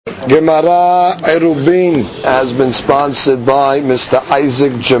Gemara Eruvin has been sponsored by Mr.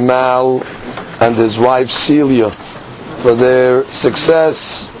 Isaac Jamal and his wife Celia for their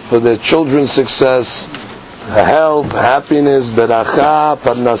success, for their children's success, health, happiness, beracha,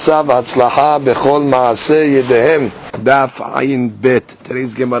 parnasa, v'atzlaha, bechol maaseh yedehem. Daf Ayin Bet.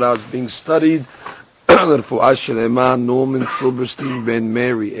 Today's Gemara is being studied. Refuah Shlema, Norman Silberstein Ben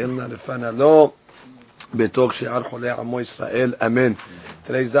Mary, Elna Refanalo, Betok She'ar Cholei Amo Yisrael. Amen.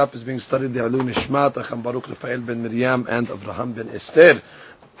 Today's daf is being studied. The Alun Nishmat Acham Baruch Rafael Ben Miriam and Avraham Ben Esther.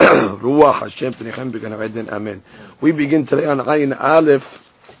 Ruach Hashem T'nichem B'Gan Eden. Amen. We begin today on Ayin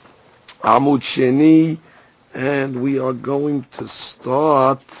Aleph, Amud Sheni, and we are going to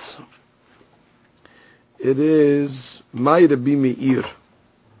start. It is May Rabbi Meir.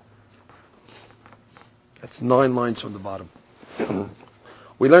 That's 9 lines from the bottom.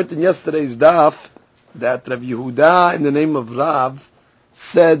 We learned in yesterday's daf that Rav Yehuda, in the name of Rav,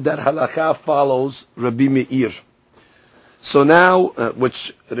 said that halakha follows Rabbi Meir. So now,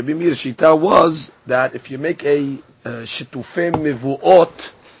 which Rabbi Meir Shita was that if you make a shitufei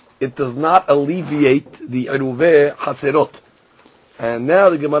mevuot, it does not alleviate the eruvin haserot. And now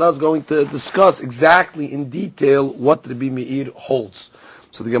the Gemara is going to discuss exactly in detail what Rabbi Meir holds.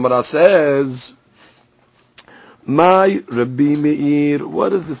 So the Gemara says, "My Rabbi Meir,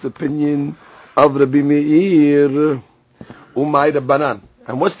 what is this opinion of Rabbi Meir? Umay Rabbanan."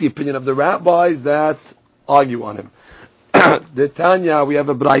 And what's the opinion of the rabbis that argue on him? The Tanya, we have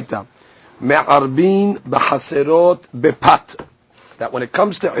a braita. Me'arbin b'haserot bepat. That when it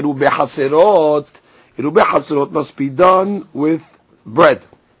comes to eruvin haserot must be done with bread.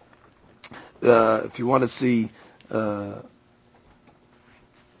 If you want to see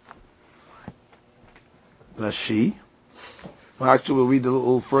Rashi, well, actually we'll read a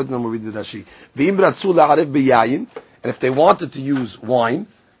little further and we'll read the Rashi. V'im ratzu la'aref b'yayin. And if they wanted to use wine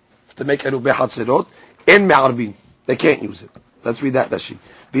to make eruvin haserot, in me'arbin, they can't use it. Let's read that Rashi.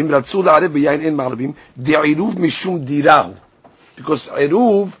 V'im ratzu la'aref b'yayin in me'arbin, de'iruv mishum dirahu. Because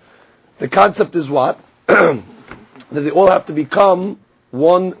eruv, the concept is what? That they all have to become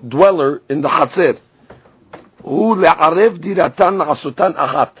one dweller in the hatzer. Hu le'aref diratan la'asutan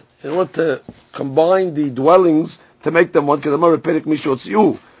achat. In order to combine the dwellings to make them one, because the Perek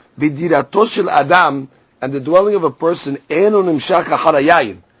Mishotziu, v'dirato shel adam, and the dwelling of a person, eno nimshach achar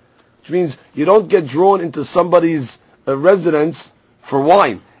hayayin, which means you don't get drawn into somebody's residence for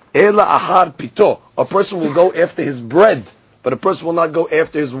wine. Ela achar pito, a person will go after his bread, but a person will not go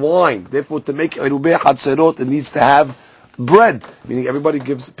after his wine. Therefore, to make eruvin haserot, it needs to have bread. Meaning everybody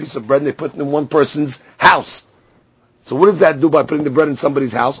gives a piece of bread and they put it in one person's house. So what does that do by putting the bread in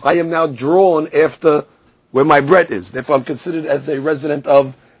somebody's house? I am now drawn after where my bread is. Therefore, I'm considered as a resident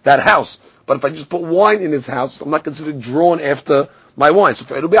of that house. But if I just put wine in his house, I'm not considered drawn after my wine. So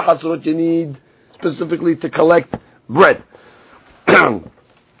for eruvin haserot, you need specifically to collect bread.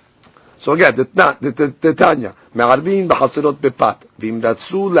 So again, the Tanya, me'arbin b'haserot bepat, v'im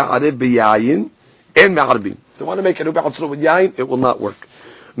ratzu la'aref b'yayin, en me'arbin. If they want to make eruvin haserot with yayin, it will not work.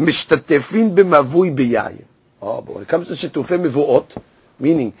 Mishtatefin b'mavui b'yayin. Oh, but when it comes to shitufei mevuot,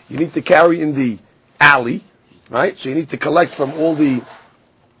 meaning you need to carry in the alley, right? So you need to collect from all the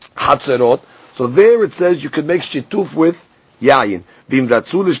hatzerot. So there it says you can make shituf with yayin. V'im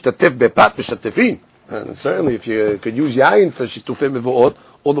ratzu l'shtatef bepat b'shtatefin. And certainly if you could use yayin for shitufei mevuot,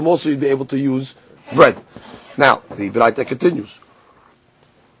 all the more so you'd be able to use bread. Now, the Braita continues.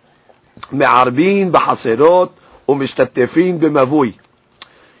 Me'arbin b'haserot u'mishtatefin b'mavui.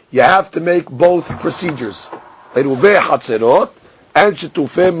 You have to make both procedures. Eruvin haserot and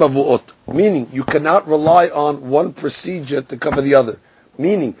shitufei mavuot. Meaning, you cannot rely on one procedure to cover the other.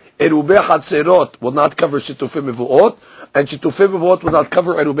 Meaning, eruvin haserot will not cover shitufei mavuot, and shitufei mavuot will not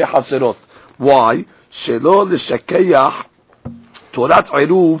cover eruvin haserot. Why? Shelo l'shakeyach Torat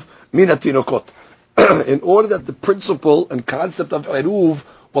Eruv min hatinokot. In order that the principle and concept of Eruv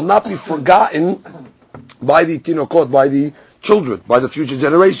will not be forgotten by the tinokot, by the children, by the future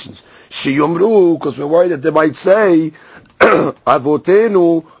generations. Sheyomru, because we're worried that they might say,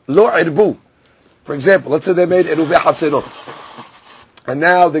 Avotenu lo erbu. For example, let's say they made eruvin haserot, and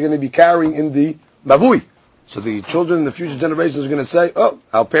now they're going to be carrying in the mavui. So the children in the future generations are going to say, oh,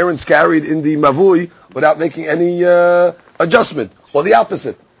 our parents carried in the mavui without making any adjustment. Or the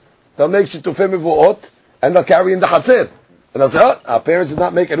opposite. They'll make shitufei mevuot and they'll carry in the hatzer. And they'll say, oh, our parents did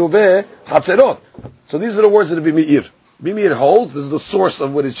not make eruvin haserot. So these are the words of the Meir. Meir holds, this is the source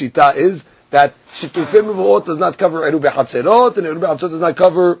of what his shita is, that shitufei mevuot does not cover eruvin haserot, and eruvin haserot does not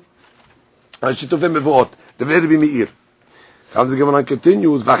cover shitufei mevuot. The Meir Meir. Comes the Gemara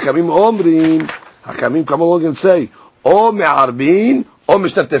continues, V'achamim omrim, Hakamim come along and say, O me'arbin, or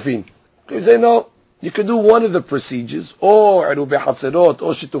mishtatefin. You say no. You can do one of the procedures, or eruvei hatzerot,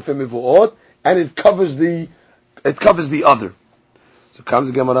 or shitufei mevuot, and it covers the other. So comes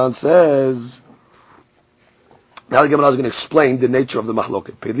the Gemara and says, now the Gemara is going to explain the nature of the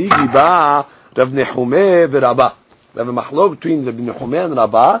mahloket. Peligi ba Rav Nehumeh v'Rabah. We have a mahlok between Rabbi Nehumeh and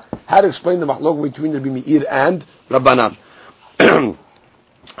Rabbah. How to explain the mahlok between Rabbi Meir and Rabbanan?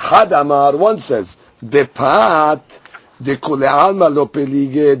 Had Amar, one says, Bepat de kule alma lo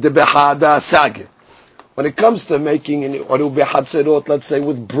pelige de behada sage. When it comes to making an eruvei hatzerot, let's say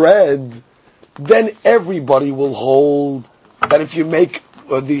with bread, then everybody will hold that if you make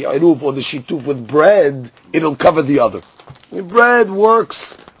the eruv or the shituf with bread, it'll cover the other. If bread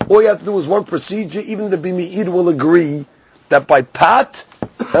works, all you have to do is one procedure. Even the Bimi'ir will agree that by pat,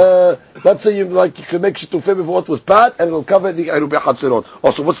 let's say you can make shitufei b'vot with pat, and it'll cover the eruvei hatzerot.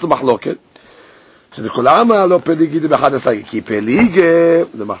 Also, what's the mahloket? So the kolama lo peligi de bechad asagi. Ki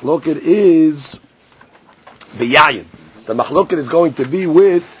pelige, the mahloket is beyayin. The mahloket is going to be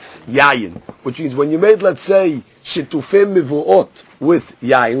with yayin, which means when you made, let's say, shitufei mevuot with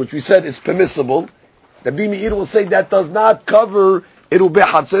yayin, which we said is permissible, the Bimi'ir will say that does not cover eruvei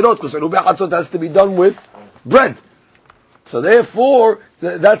hatzerot, because eruvei hatzerot has to be done with bread. So therefore,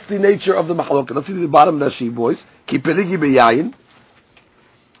 that's the nature of the mahloket. Let's see the bottom Rashi, boys. Ki peligi beyayin.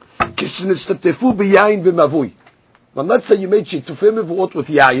 Kishnishtatefu beyayin b'mavui. But let's say you made shitufei mevuot with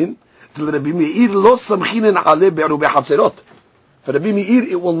yayin, till the Bimi'ir lo samchinen aleh be'eruvei hatzerot. For the Bimi'ir,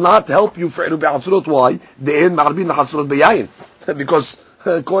 it will not help you for eruvei hatzerot. Why? De'en ma'arbin hatzerot beyayin. Because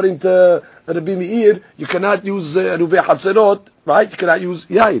according to the Bimi'ir, you cannot use eruvei hatzerot, right? You cannot use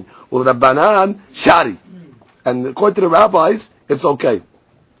yayin. Well, Rabbanan shari, and according to the rabbis, it's okay.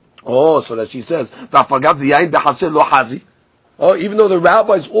 Oh, so that she says, "V'afagav the yayin behatzer lo hazi." Oh, even though the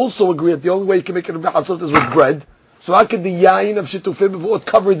rabbis also agree that the only way you can make eruvei hatzerot is with bread, so how can the yayin of shitufei b'vot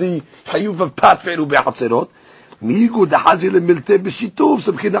cover the hayuv of pat for eruvei hatzerot? Migu dahazi lemilte b'shituf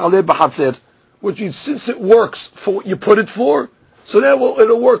semchina aleh b'hatzer. Which means, since it works for what you put it for, so then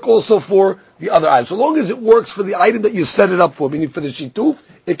it'll work also for the other item. So long as it works for the item that you set it up for, meaning for the shituf,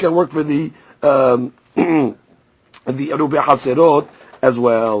 it can work for the eruvei hatzerot as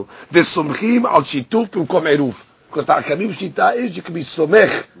well. The sumchim al shituf b'mkom eruv. Because the Hakamim shita is you can be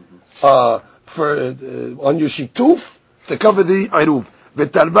somech on your shituf to cover the eruv.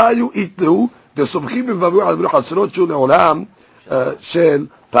 V'tarbayu itlu the sumchim b'mvavu al eruvei hatzerot shu le'olam shel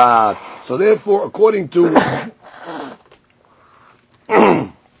pat. So therefore, according to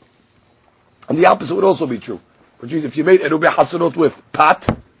and the opposite would also be true. Which means if you made eruvei hatzerot with pat,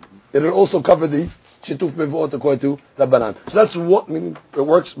 it will also cover the shituf mevuot according to Rabbanan. So that's what, meaning it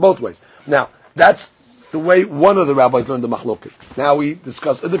works both ways. Now, that's the way one of the rabbis learned the mahloket. Now we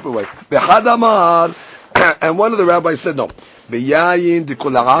discuss a different way. Behad amar, and one of the rabbis said no. Beyayin de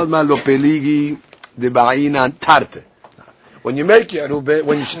kol alma lo peligi de ba'inan tarte. When you make eruvei,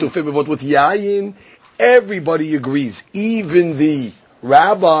 when you shitufei mevuot with yayin, everybody agrees, even the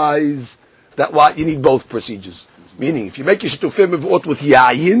rabbis, that what you need both procedures. Meaning, if you make your shitufei mevuot with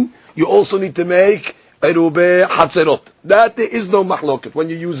yayin, you also need to make eruvei hatzerot. That there is no mahloket when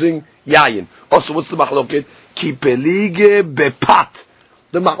you're using yayin. Also, what's the mahloket? Ki pelige bepat.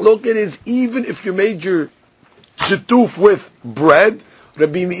 The mahloket is even if you made your shituf with bread,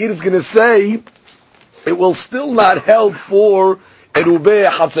 Rabbi Meir is going to say it will still not help for eruvei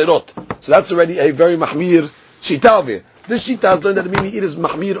hatzerot. So that's already a very mahmir shita over here. This shita has learned that Rabbi Meir is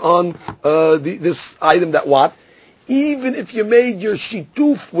mahmir on this item that what? Even if you made your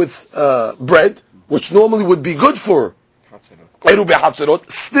shituf with bread, which normally would be good for eruvei hatzerot,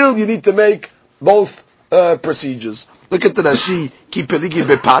 still you need to make both procedures. Look at the Rashi, ki peligi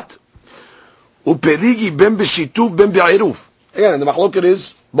bepat, u peligi ben b'shituf ben be'eruv. Again, the mahloket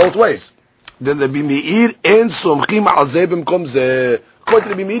is both ways. The Rabbi Meir en somchim al zeh b'mkom zeh. According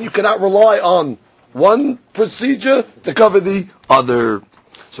to Rabbi Meir, you cannot rely on one procedure to cover the other.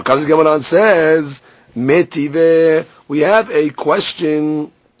 So comes the Gemara and says, Metive, we have a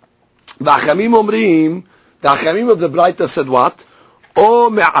question. The Achamim omrim, the Achamim of the Braita said what? O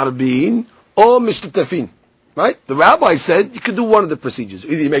me'arbin, o mishtatefin. Right? The rabbi said you can do one of the procedures.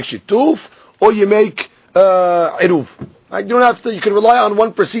 Either you make shituf, or you make eruv. Right? You don't have to, you can rely on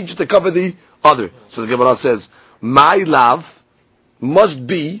one procedure to cover the other. So the Gemara says, my love must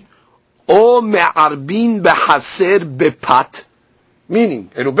be o me'arbin behaser bepat. Meaning,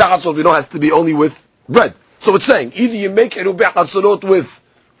 eruvei hatzerot we know has to be only with bread. So it's saying, either you make eruvei hatzerot with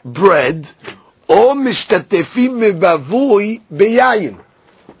bread, or mishtatefim mebavui beyayin,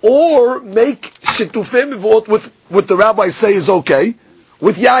 or make shitufei mevuot with what the rabbis say is okay,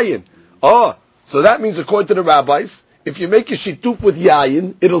 with yayin. Oh, so that means according to the rabbis, if you make a shituf with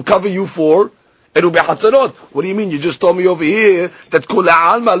yayin, it'll cover you for Eruvin Hatzerot. What do you mean? You just told me over here that kula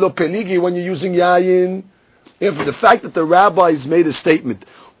alma lo peligi when you're using yayin. Yeah, for the fact that the rabbis made a statement,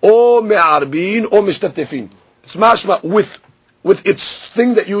 or me'arbin or mishtatefin. It's mashma with its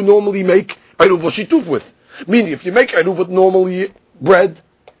thing that you normally make eruv shituf with. Meaning, if you make eruv with normally bread,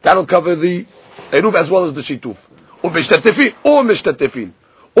 that'll cover the eruv as well as the shituf. Or mishtatefin.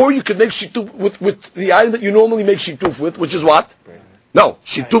 Or you could make shituf with the yayin that you normally make shituf with, which is what? No,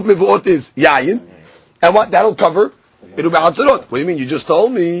 shituf mevuot is yayin, and what? That'll cover eruv hatzerot. What do you mean? You just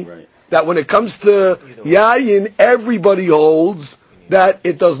told me that when it comes to yayin, everybody holds that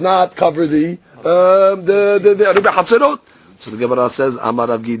it does not cover the Eruvin Hatzerot. So the Gemara says, Amar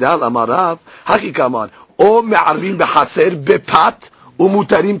Rav Gidal, Amar Rav, Haki Kamar, O me'arvim bechaser bepat,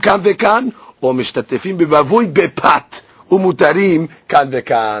 umutarim kan vekan, O mishtatefim bebavui bepat, umutarim kan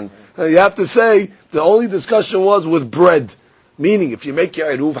vekan. You have to say, the only discussion was with bread. Meaning, if you make your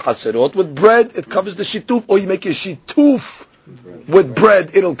Eruv Hatzerot with bread, it covers the shituf, or you make your shituf with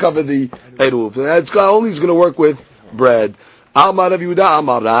bread, it'll cover the Eruv. That's only going to work with bread. Amar Rav Yehuda,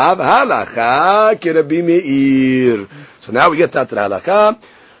 Amar Rav, Halacha K'Rabbi Meir. So now we get to the Halacha.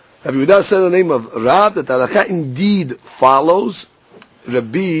 Rav Yehuda said in the name of Rav that Halacha indeed follows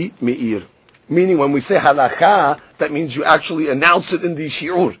Rabbi Meir. Meaning when we say Halacha, that means you actually announce it in the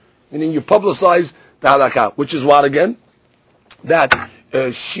Shiur. Meaning you publicize the Halacha. Which is what again? That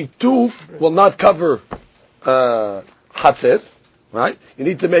Shituf will not cover Hatzer. Right? You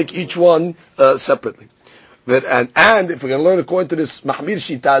need to make each one separately. And if we're going to learn according to this Mahmir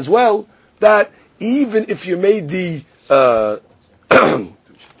Shita as well, that even if you made the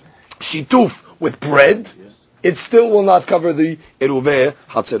shituf with bread, it still will not cover the Eruvin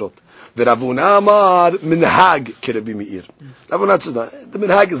Hatzerot. V'Ravuna Amar Minhag K'Rabbi Meir. Ravuna says the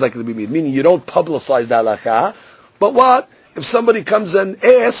Minhag is like Rabbi Meir, meaning you don't publicize the halakha, but what? If somebody comes and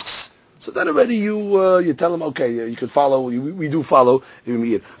asks, so then already you tell them, okay, you can follow. We do follow Rabbi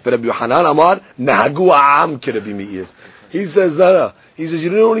Meir. But Rabbi Yohanan Amar Nahagu Am K'Rabbi Meir. He says, he says, you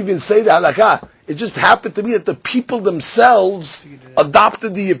don't even say the halakha. It just happened to be that the people themselves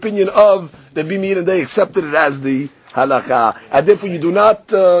adopted the opinion of Rabbi Meir and they accepted it as the halakha. And therefore, you do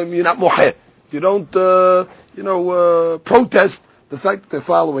not, you're not moheh. You don't, protest the fact that they're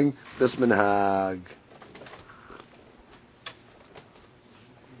following this minhag.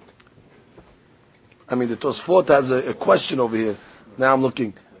 I mean, the Tosfot has a question over here. Now I'm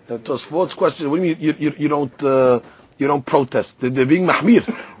looking. The Tosfot's question. What do you mean you don't protest? They're being mahmir.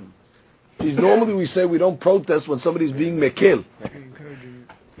 Normally we say we don't protest when somebody's being mekel.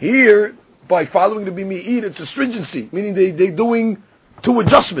 Here, by following the Bimi'id, it's a stringency, meaning they're doing two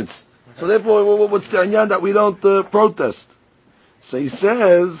adjustments. So therefore, what's the anyan that we don't protest? So he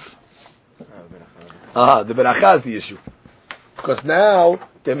says, the beracha is the issue. Because now,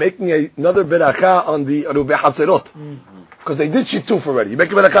 they're making another beracha on the Eruvin Hatzerot. Because they did shituf already. You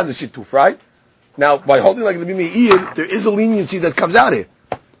make a beracha on the shituf, right? Now, by holding like the Bimi'id, there is a leniency that comes out here.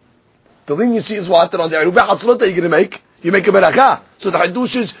 The leniency is what? That on the Eruvin Hatzerot that you're going to make, you make a beracha. So the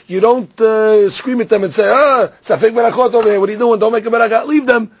hadush is, you don't scream at them and say, safek berachot over here, what are you doing? Don't make a beracha. Leave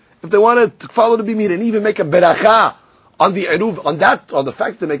them. If they want to follow the Bimid and even make a beracha on the Eruv, on the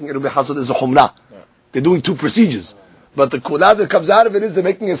fact they're making Eruvin Hatzerot is a humrah. They're doing two procedures. But the kula that comes out of it is they're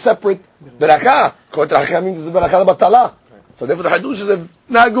making a separate beracha. Kol beracha means the beracha batala. So therefore the hadush is,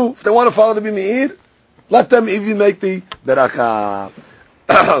 nagu, if they want to follow the Bimid, let them even make the beracha.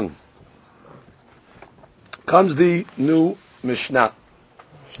 Comes the new Mishnah.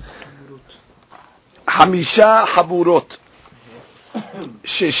 Hamisha haburot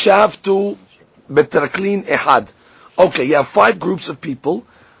sheshavtu betraklin ehad. Okay, you have 5 groups of people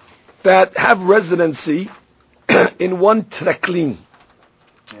that have residency in one traklin.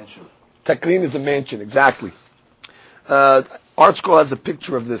 Traklin is a mansion, exactly. Art School has a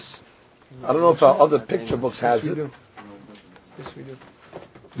picture of this. I don't know if our other picture books has it. Yes, we do.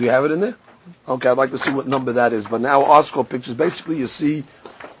 Do you have it in there? Okay, I'd like to see what number that is. But now our school pictures, basically you see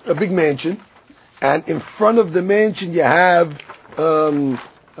a big mansion, and in front of the mansion you have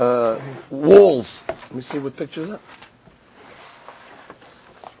walls. Let me see what picture is that.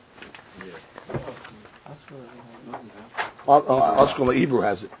 Our school of Hebrew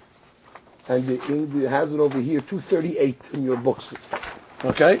has it. And it has it over here, 238 in your books.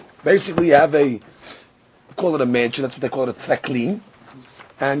 Okay? Basically you have call it a mansion, that's what they call it, a traklin.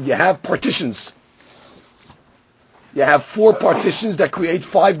 And you have partitions. You have 4 partitions that create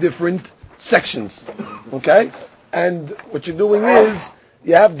 5 different sections. Okay? And what you're doing is,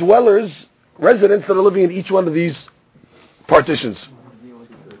 you have dwellers, residents that are living in each one of these partitions.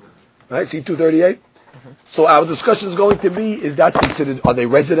 Right? See 238? So our discussion is going to be, is that considered, are they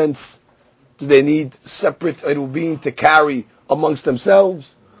residents? Do they need separate Eruvin to carry amongst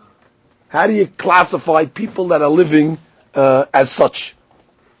themselves? How do you classify people that are living as such?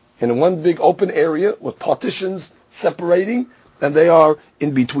 In one big open area with partitions separating, and they are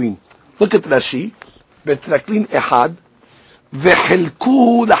in between. Look at Rashi. Betraklin ehad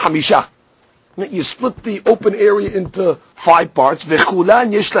v'chilkuhu lahamisha. You split the open area into 5 parts.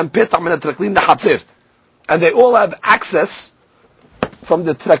 V'chulan yesh lam petah min hatraklin lahatzer. And they all have access from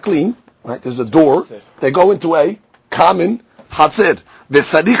the traklin. Right? There's a door. They go into a common hatzer.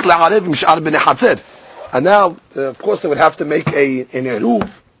 V'sarich la'arev mish'ar b'nei hatzer. And now, of course, they would have to make an eruv,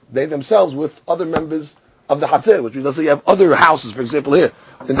 they themselves, with other members of the hatzer, which means, let's say you have other houses, for example, here,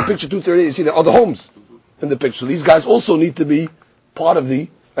 in the picture 238, you see there are other homes in the picture. These guys also need to be part of the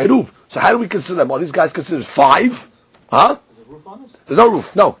eruv. So how do we consider them? Are these guys considered 5? Huh? There's no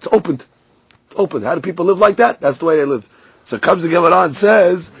roof. No, it's opened. It's open. How do people live like that? That's the way they live. So comes the Gemara and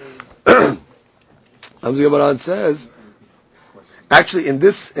says, actually, in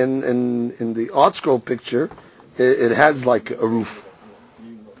this, in the art scroll picture, it has like a roof.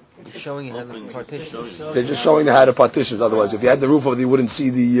 Showing you how the partitions. They're just showing you how the partitions. Otherwise, if you had the roof over, you wouldn't see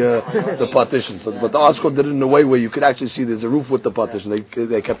the partitions. So, but the art scroll did it in a way where you could actually see there's a roof with the partition.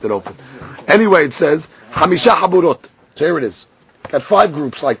 They kept it open. Anyway, it says Hamisha Haburot. So here it is. Got 5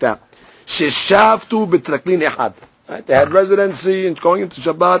 groups like that. Sheshavtu b'traklin ehad. They had residency and going into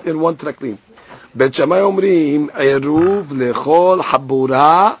Shabbat in one traklin. Bet Shammai omrim eruv lechol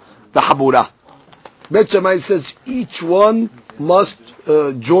habura v'habura. Bet Shammai says each one must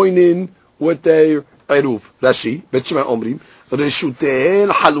join in with their eruv. Rashi, Bet Shammai omrim reshutehen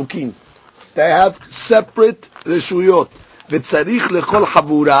halukin. They have separate reshuyot. V'tzarich lechol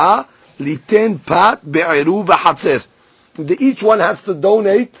habura liten pat be'eruv v'hatzer. Each one has to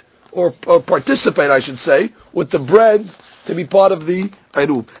donate or participate, I should say, with the bread to be part of the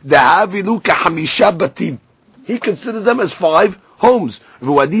eruv. Da'avilu kahamisha batim. He considers them as 5 homes.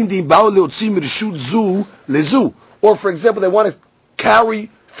 Or, for example, they want to carry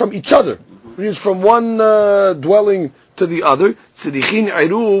from each other, which is from one dwelling to the other. Tzedichin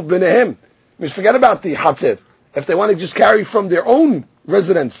eruv benehem. Means forget about the hatzer. If they want to just carry from their own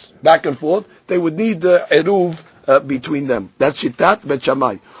residence back and forth, they would need the eruv between them. That's shitat Bet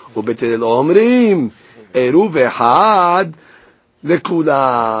Shammai. Ubetel omrim eruv ehad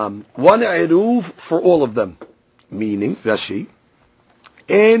lekulam. One eruv for all of them. Meaning, Rashi,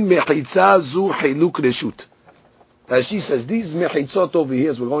 en mechitza zu hiluk reshut. Rashi says these mechitzot over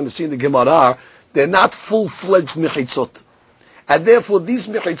here, as we're going to see in the Gemara, they're not full-fledged mechitzot, and therefore these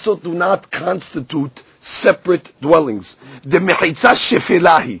mechitzot do not constitute separate dwellings. The mechitza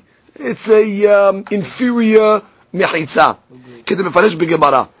shefelahi, it's a inferior mechitza. Kete mefarish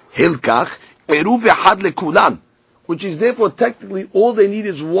beGemara hilkach eruv ehad lekulan, which is therefore technically all they need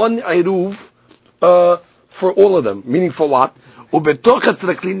is one eruv for all of them. Meaning for what? Ubetoch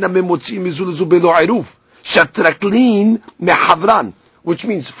hatraklin memotzi mizul belo eruv shatraklin mehavran, which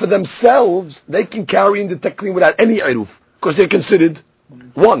means for themselves they can carry in the taklin without any eruv because they're considered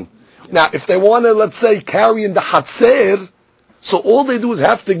one. Now, if they want to, let's say, carry in the hatzer, so all they do is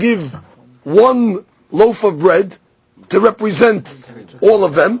have to give one loaf of bread to represent all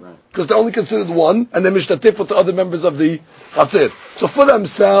of them, because they're only considered one, and then mishtatif with the other members of the hatzer. So for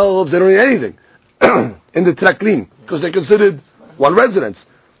themselves, they don't need anything in the traklin, because they're considered one residence.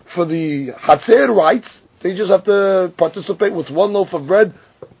 For the hatzer rights, they just have to participate with one loaf of bread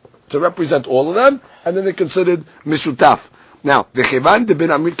to represent all of them, and then they're considered mishutaf. Now, v'chevan de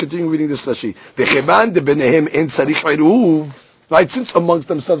ben, I'm continuing reading this Rashi. V'chevan de benehem en tzarich eruv. Right, since amongst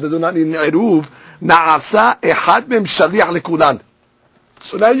themselves they do not need an eruv, na'asa ehad mem shaliach lekulan.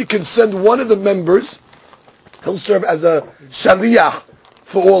 So now you can send one of the members. He'll serve as a shaliach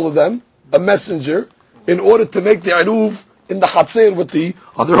for all of them, a messenger, in order to make the eruv in the hatzer with the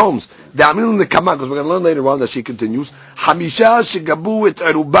other homes. Da'amil nekama, because we're going to learn later on that she continues. Hamisha shegabu et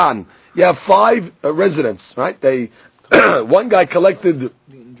eruban. You have 5 residents, right? One guy collected the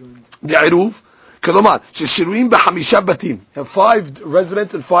eruv. Kelomar, sheshiruim b'hamisha batim. You have 5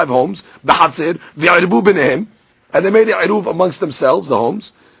 residents and 5 homes. B'hatzer v'yarbu b'nehem, and they made the eruv amongst themselves, the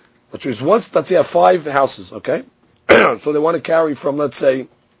homes. Which is once, let's say, you have 5 houses, okay? So they want to carry from, let's say,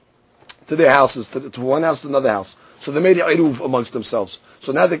 to their houses, to one house to another house. So they made the eruv amongst themselves.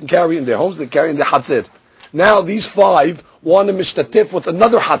 So now they can carry in their homes, they carry in their hatzer. Now these 5 want to mishtatif with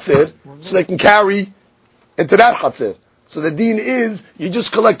another hatzer, so they can carry into that hatzer. So the deen is, you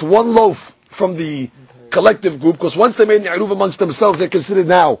just collect one loaf from the collective group, because once they made an eruv amongst themselves, they're considered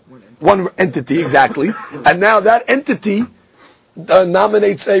now one entity, exactly. And now that entity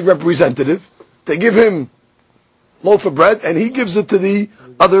nominates a representative, They give him loaf of bread, and he gives it to the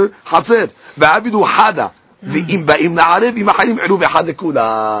other Hatzer. V'avidu hada. V'im ba'im na'arev, im ha'chalim eruv echad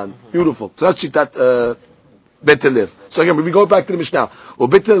kulan. Beautiful. So that's Shitat Bet Hillel. So again, we go back to the Mishnah.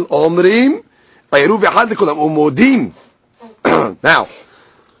 U'bet Hillel omrim, eruv echad kulan. U'modim. Now,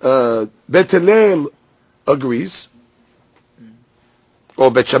 Bet Hillel agrees,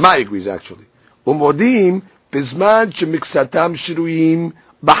 or Bet Shammai agrees actually. U'modim, bizman shemiksatam shiruyim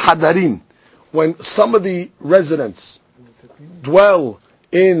b'hadarim. When some of the residents dwell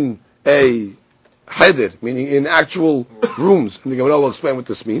in a cheder, meaning in actual rooms, and the Gemara will explain what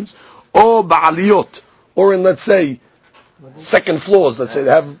this means, or ba'aliyot, or in, let's say, second floors, let's say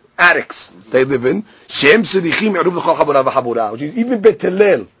they have attics they live in, which is even Bet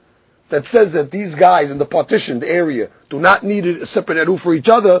Hillel, that says that these guys in the partitioned area do not need a separate eruv for each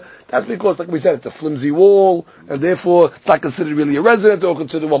other. That's because, like we said, it's a flimsy wall, and therefore it's not considered really a resident or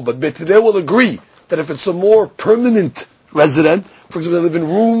considered one. But they will agree that if it's a more permanent resident, for example, they live in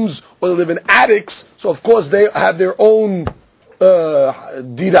rooms or they live in attics, so of course they have their own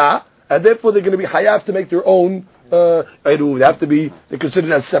dira, and therefore they're going to be hayav to make their own eruv. They're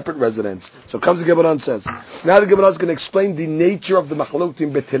considered as separate residents. So comes the Gemara and says, now the Gemara is going to explain the nature of the machlokes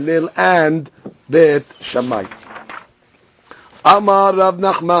in Bet Hillel and Bet Shammai. Amar Rav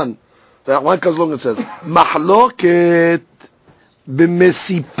Nachman. Rav Nachman comes along and says, mahloket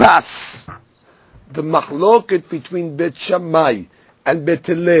b'mesipas. The mahloket between Bet Shammai and Bet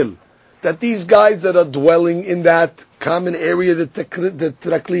Hillel, that these guys that are dwelling in that common area, the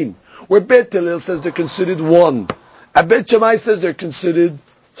Traklim, where Bet Hillel says they're considered one, and Bet Shammai says they're considered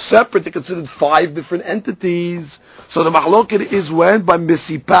separate, they're considered 5 different entities. So the mahloket is when by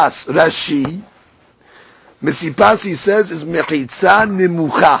Mesipas, Rashi. Mesipas, he says, is Mechitza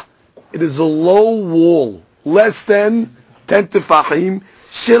Nemucha. It is a low wall, less than 10 tefachim,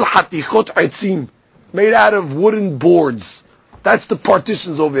 Shel Hatichot Etzim, made out of wooden boards. That's the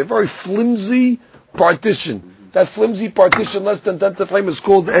partitions over here. Very flimsy partition. That flimsy partition, less than 10 tefachim, is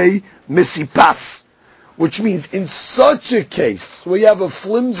called a Mesipas. Which means, in such a case, where you have a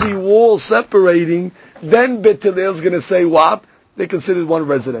flimsy wall separating, then Bet Hillel is going to say what? They're considered one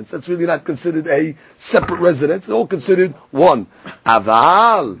residence. That's really not considered a separate residence. They're all considered one.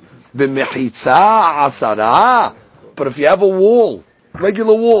 Aval, b'mechitza asara. But if you have a wall,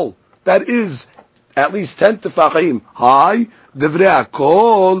 regular wall, that is at least 10 tefachim high, divrei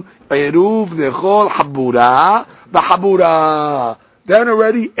hakol, eruv nechol habura, b'habura. Then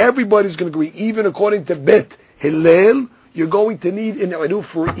already everybody's going to agree. Even according to Bet Hillel, you're going to need an eruv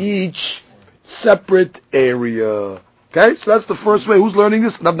for each separate area. Okay, so that's the first way. Who's learning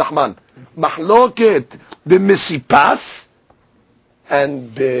this? Rav Nachman. Mahloket b'mesipas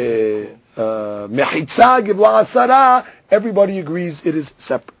and b'mechitza gibla asara. Everybody agrees it is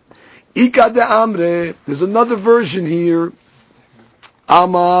separate. Ika de amre. There's another version here.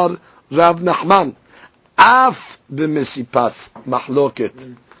 Amar Rav Nachman. Af b'mesipas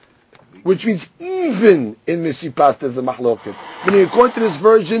mahloket, which means even in mesipas there's a mahloket. Meaning, according to this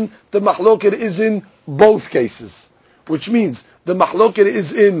version, the mahloket is in both cases. Which means the mahloket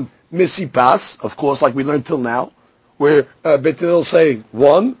is in mesipas, of course, like we learned till now, where Bet Hillel will say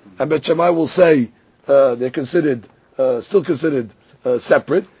one, and Bet Shammai will say they're considered still considered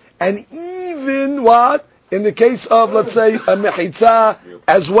separate. And even what in the case of, let's say, a mechitza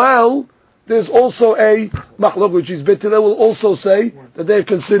as well, there's also a machlok, which is Bet Hillel will also say that they're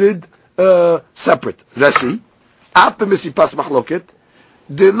considered separate. Rashi, after mesipas machloket,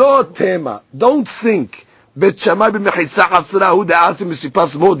 de lo tema. Don't think Bet Shammai b'mechitza asra hu de'asim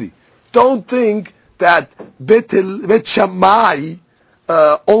mesipas modi. Don't think that Bet Shammai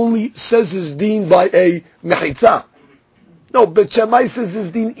only says his deen by a mechitza. No, Bet Shammai says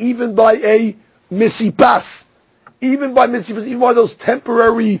his deen even by a mesipas. Even by mesipas, even by those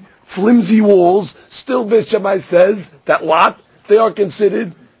temporary flimsy walls, still Bet Shammai says that what? They are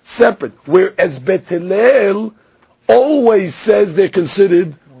considered separate. Whereas Bet Hillel always says they're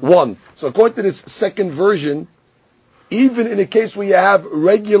considered one. So according to this second version, even in a case where you have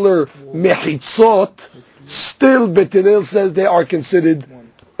regular mechitzot, still Bet Hillel says they are considered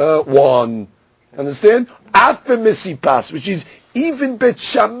one. Understand? After mesipas, which is even Bet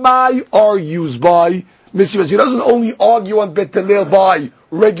Shammai argues by mesipas. He doesn't only argue on Bet Hillel by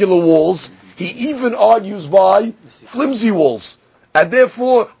regular walls, he even argues by flimsy walls. And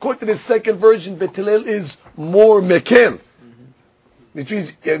therefore, according to the second version, Bet Hillel is more mekel. Which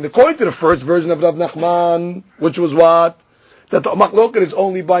means, according to the first version of Rav Nachman, which was what? That the machloket is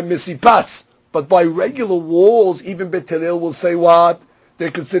only by mesipas. But by regular walls, even Bet Hillel will say what?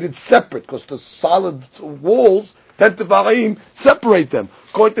 They're considered separate, because the solid walls, 10 tefachim separate them.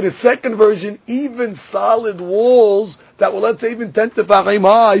 According to the second version, even solid walls that were, let's say, even 10 tefachim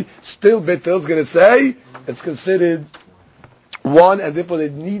high, still Betel is going to say it's considered one, and therefore they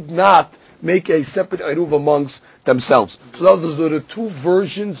need not make a separate eruv amongst themselves. So those are the two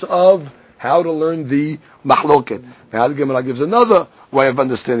versions of how to learn the mahloket. Now the Gemara gives another way of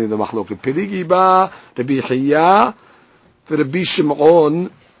understanding the mahloket. Pirigi ba Rabbi Chiya v'Rabbi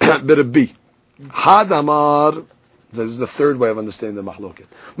Shimon b'Rabbi. Had Amar. This is the third way of understanding the mahloket.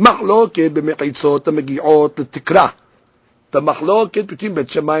 Mahloket b'mechitzot ha'megi'ot l'tikra. The mahloket between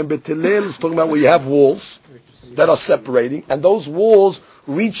Bet Shammai and Bet Hillel is talking about where you have walls that are separating, and those walls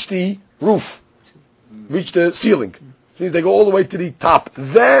reach the roof, reach the ceiling. So they go all the way to the top.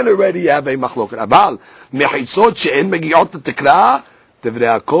 Then already you have a mahloket. Abal mechitzot she'en megi'ot l'tikra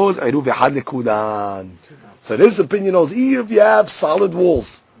devrei hakol eruv echad lekulan. So this opinion is even if you have solid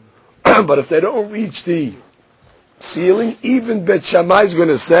walls, but if they don't reach the ceiling, even Bet Shammai is going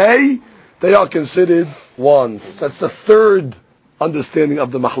to say they are considered one. So that's the third understanding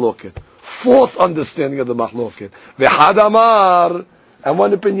of the mahloket. Fourth understanding of the mahloket. V'had amar, and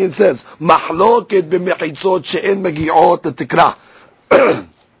one opinion says, mahloket b'mechitzot she'en megi'ot l'tikra.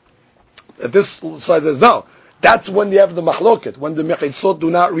 This side says, no, that's when you have the mahloket, when the mechitzot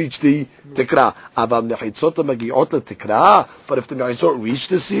do not reach the tikra. Aval mechitzot megi'ot l'tikra, but if the mechitzot reach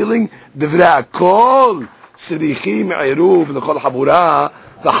the ceiling, divrei hakol sirichim eruv l'chol habura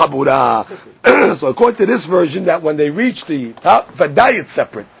v'habura. So according to this version, that when they reach the top, vaday it's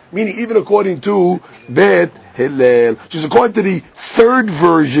separate. Meaning even according to Bet Hillel, which is according to the third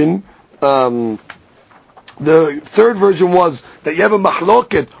version, the third version was that you have a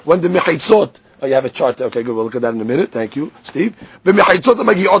mahloket when the mechitzot. Oh, you have a chart there. Okay, good. We'll look at that in a minute. Thank you, Steve. B'mechitzot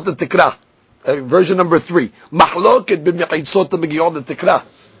megi'ot l'tikra. Version number 3. Mahloket b'mechitzot megi'ot l'tikra.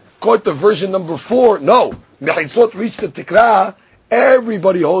 According to version number 4, no. Mechitzot reach the tikra.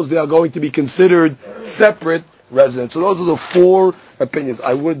 Everybody holds they are going to be considered separate residents. So those are the 4 opinions.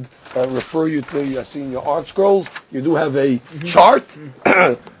 I would refer you to, I see in your art scrolls, you do have a chart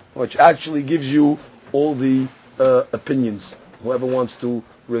which actually gives you all the opinions. Whoever wants to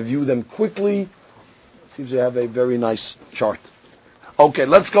review them quickly, seems to have a very nice chart. Okay,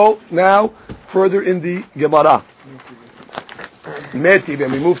 let's go now further in the Gemara.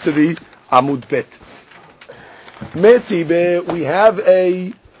 Metibe, we move to the Amud Bet. Metibe, we have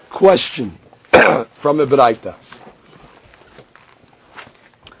a question from a Braita.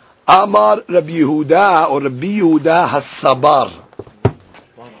 Amar Rabbi Yehuda or Rabbi Yehuda Has-Sabar.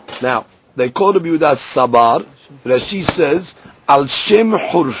 Now, they call Rabbi Yehuda Has-Sabar. Rashi says, Al Shem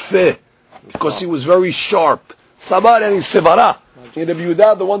Hurfeh, because he was very sharp. Sabar and Sivara. And Rabbi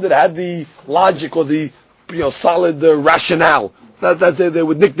Yehuda, the one that had the logic or the solid rationale. That's they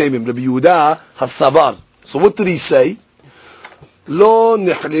would nickname him, Rabbi Yehuda Has-Sabar. So what did he say? Lo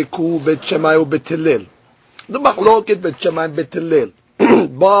nihliku Bet Shammai u Bet Hillel. The mahloket Bet Shammai and Bet Hillel.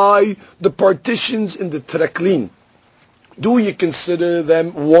 By the partitions in the Teraklin. Do you consider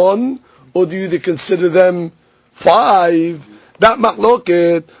them 1 or do you consider them 5? That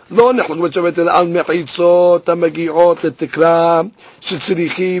mahloket lo nihliku Bet Shammai al mechitzot ha'megi'ot l'tikra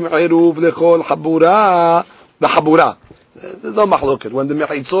shetzrichim eruv lechol habura v'habura. There's no mahloket. When the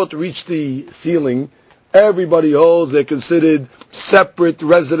mechitzot reach the ceiling, everybody holds they're considered separate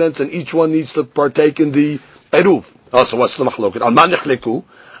residents, and each one needs to partake in the eruv. Oh, so what's the mahloket? Al ma nichleku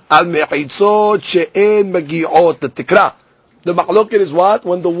al mechitzot she'en megi'ot l'tikra. The mahloket is what?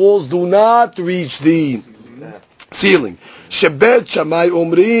 When the walls do not reach the ceiling. Shebet Shammai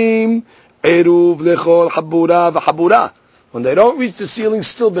omrim eruv lechol habura v'habura. When they don't reach the ceiling,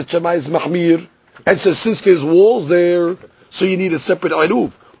 still Bet Shammai is mahmir, and says since there's walls there, so you need a separate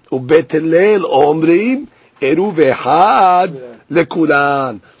eruv. Ubet Hillel omrim eruv echad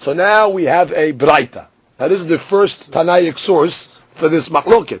lekulan. So now we have a braita. Now this is the first Tanaic source for this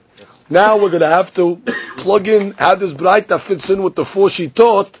mahloket. Now we're going to have to plug in how this braita fits in with the 4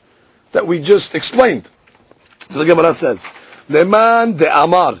 shitot that we just explained. So the Gemara says, Leman de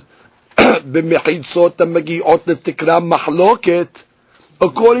Amar b'mechitzot ha'megi'ot l'tikra mahloket,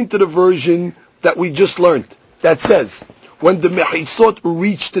 according to the version that we just learned, that says, when the mechitzot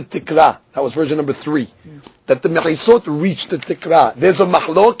reach the tikra, that was version number 3, that the mechitzot reach the tikra, there's a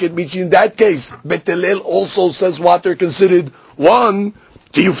mahloket, which in that case, Bet Hillel also says what they're considered 1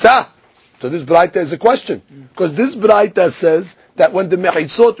 to Yuftah. So this braita is a question, because this braita says that when the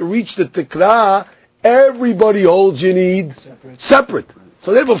mechitzot reach the tikra, everybody holds you need separate.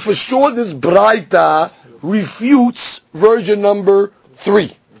 So therefore, for sure, this braita refutes version number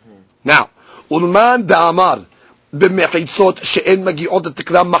 3. Now, Ulman Da'amar b'mechitzot she'en magi'ot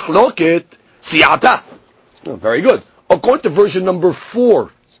l'tikra mahloket siyata. Oh, very good. According to version number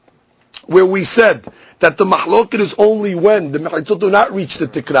 4, where we said that the mahloket is only when the mechitzot do not reach the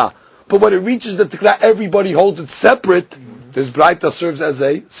tikra. But when it reaches the tikra, everybody holds it separate. This braita serves as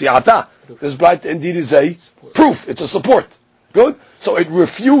a siyata. This braita indeed is a proof. It's a support. Good? So it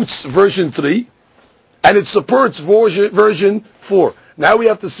refutes version 3, and it supports version 4. Now we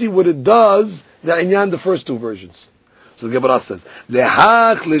have to see what it does, the first two versions. So the Gemara says,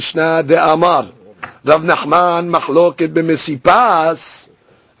 Lehach lishna de amar, Rav Nachman machloket b'mesipas.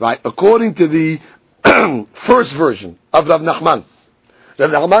 Right, according to the first version of Rav Nachman.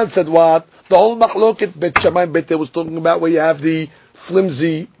 Rav Nachman said what? The whole machloket Bet Shammai Bet was talking about where you have the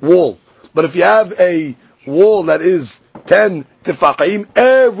flimsy wall. But if you have a wall that is 10 tefachim,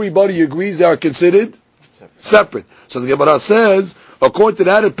 everybody agrees they are considered separate. So the Gemara says, according to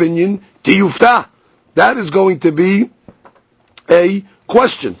that opinion, tiyufta. That is going to be a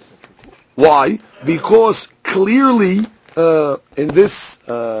question. Why? Because clearly, in this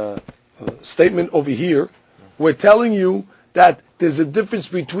statement over here, we're telling you that there's a difference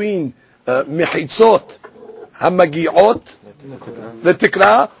between mechitzot, hamagiot, the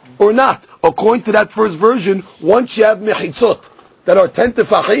tikra, or not. According to that first version, once you have mechitzot that are 10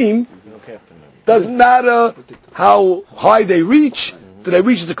 tefachim, doesn't matter how high they reach, do they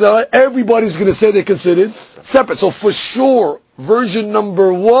reach the tikra, everybody's going to say they're considered separate. So for sure, version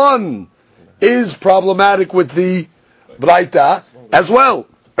number 1 is problematic with the Braita as well.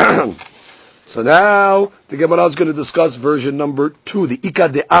 So now the Gemara is going to discuss version number 2, the Ika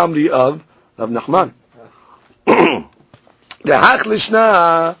de Amri of Nachman. The Hach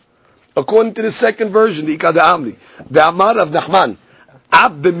Lishna, according to the second version, the Ika de Amri, the Amar of Nachman,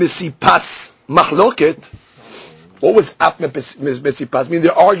 Ab b'misipas machloket. What was Ab b'misipas? I mean,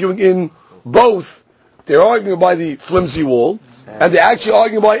 they're arguing in both. They're arguing by the flimsy wall, and they're actually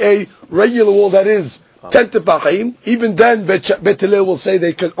arguing by a regular wall that is 10 tefachim. Even then, Bet Hillel will say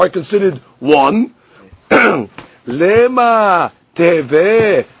they are considered one. Lema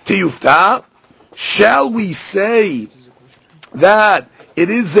teve tiyufta. Shall we say that it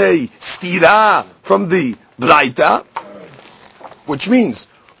is a stira from the Braita? Which means,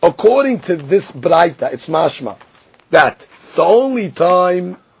 according to this Braita, it's mashma, that the only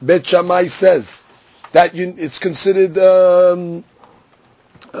time Bet Shammai says that it's considered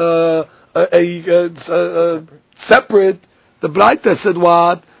separate, the Braita said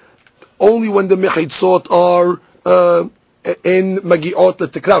what? Only when the mechitzot are in magiot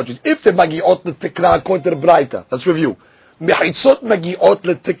letikra, which is if the magiot letikra according to the Braita. Let's review. Mechitzot magiot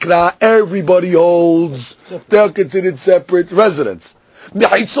letikra, everybody holds they are considered separate residents.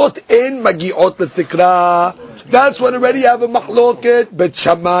 Mechitzot in magiot letikra, that's when already you have a machloket Bet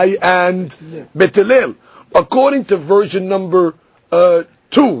Shammai and Bet Hillel. According to version number 2,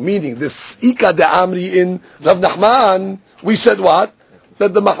 meaning this Ika de Amri in Rav Nachman, we said what?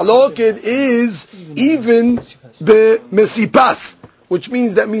 That the mahloket is even b'mesipas, which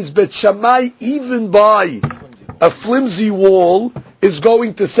means Bet Shammai, even by a flimsy wall, is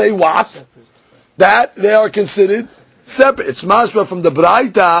going to say what? That they are considered separate. It's mashma from the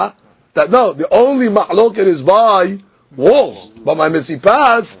Braita that no, the only mahloket is by walls, but my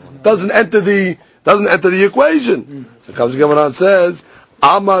mesipas doesn't enter the equation. So comes the Gemara and says,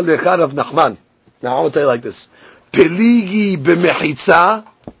 Amar lecha Rav Nachman. Now I want to tell you like this: Peligi b'mechitza,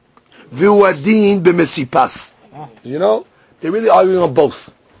 v'uadin b'mesipas. You know, they're really arguing on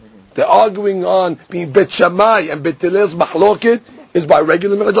both. They're arguing on being Bet Shammai and Bet Hillel's mahloket is by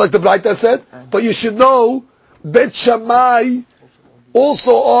regular marriage, like the Braita said. But you should know, Bet Shammai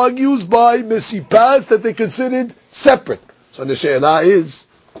also argues by mesipas that they're considered separate. So the she'elah is,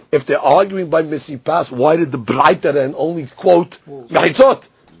 if they're arguing by mesipas, why did the Braita then only quote mechitzot?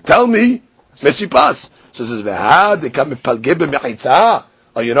 Tell me mesipas. So it says, they come palge b'mechitzah.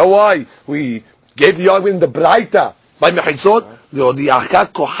 Oh, you know why we gave the argument in the Braita by mechitzot?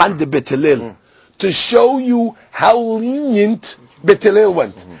 To show you how lenient Bet Hillel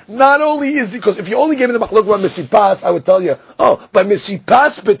went. Not only is it, because if you only gave me the machlok by mesipas, I would tell you, oh, by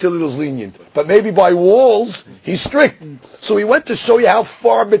mesipas Bet Hillel is lenient, but maybe by walls he's strict. So he went to show you how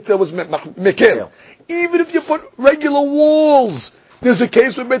far Bet Hillel was mekel. Even if you put regular walls, there's a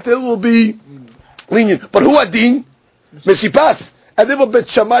case where Bet Hillel will be lenient. But who adin? Mesipas. And then Bet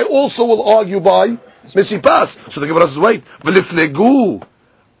Shammai also will argue by mesipas. So the Gemara says, wait, v'liflegu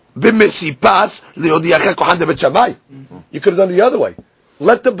b'mesipas leodiacha kohan de Bet Shammai. You could have done it the other way.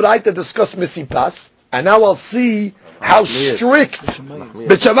 Let the Braita discuss mesipas, and now I'll see how strict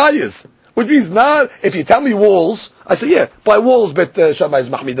Bet Shammai is. Which means not, if you tell me walls, I say, yeah, by walls Bet Shammai is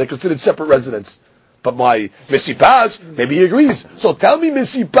mahmid, they're considered separate residents. But my mesipas, maybe he agrees. So tell me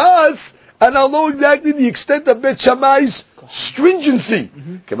mesipas, and I'll know exactly the extent of Bet Shammai's stringency.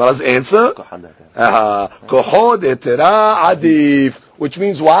 Gemara's answer, kohod etera adif, which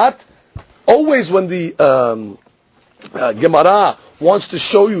means what? Always when the Gemara wants to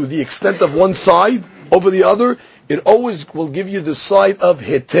show you the extent of one side over the other, it always will give you the side of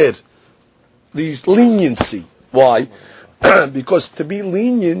heter, the leniency. Why? Because to be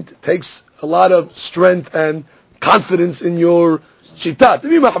lenient takes a lot of strength and confidence in your shita. To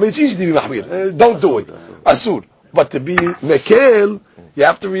be mahmir, it's easy to be mahmir. Don't do it. Asur. But to be mekel, you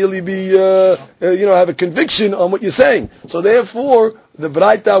have to really be, have a conviction on what you're saying. So therefore, the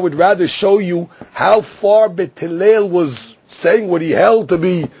Braita would rather show you how far Bet Hillel was saying what he held to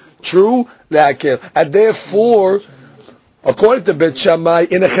be true, and therefore, according to Bet Shammai,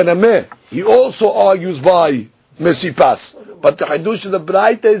 in a Chanameh, he also argues by Mesipas. But the Hadush of the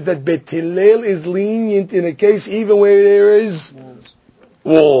Braita is that Bet Hillel is lenient in a case even where there is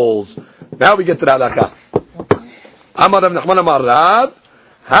walls. Now we get to the halakha. Amar Rav Nachman Amar Rav,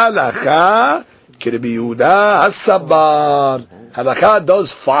 halakha Rabbi Yehuda Hasabar. Halakha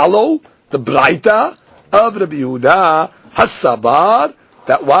does follow the Braita of Rabbi Yehuda Hasabar.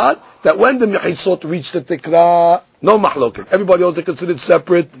 That what? That when the Mechitzot reach the Tikra, no mahloket. Everybody else are considered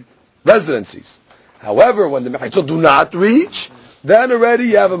separate residencies. However, when the Mechitzot do not reach, then already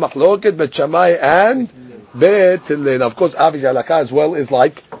you have a mahloket, Bet Shammai and Bet Hillel. Now, of course, obviously halakha as well is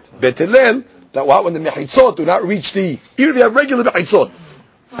like Bet Hillel. That what? When the Mechitzot do not reach even if you have regular Mechitzot,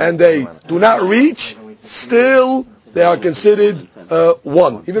 and they do not reach, still they are considered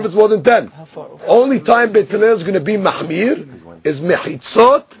one, even if it's more than 10. Only time Bet Hillel is going to be mahmir is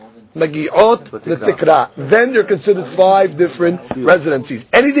Mechitzot, Magiot, L'Tikra. Then they're considered 5 different residencies.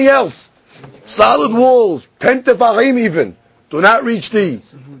 Anything else, solid walls, 10 tefachim even, do not reach the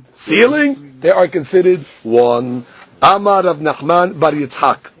ceiling, they are considered 1. Amar Rav Nachman Bar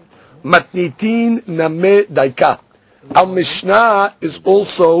Yitzhak, Matnitin Name Daika. Our Mishnah is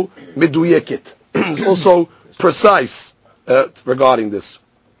also meduyeket. It's also precise regarding this.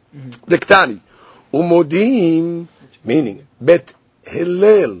 Diktani. Umodim, meaning Bet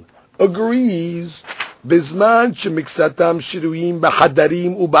Hillel agrees Bizman shemiksatam shiruyim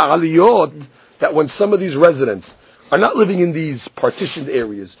b'hadarim u'ba'aliyot, that when some of these residents are not living in these partitioned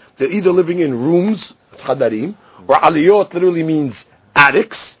areas, they're either living in rooms, that's hadarim, or aliyot literally means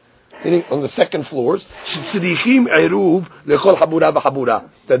attics, meaning on the second floors, sh'tzrichim eruv lechol habura b'habura,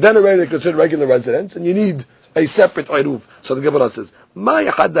 that then already they're considered regular residents, and you need a separate eruv. So the Gemara says, my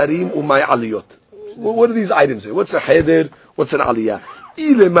hadarim u'may aliyot. Well, what are these items here? What's a heder? What's an aliyah?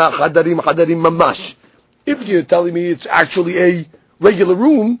 Ilema hadarim hadarim mamash. If you're telling me it's actually a regular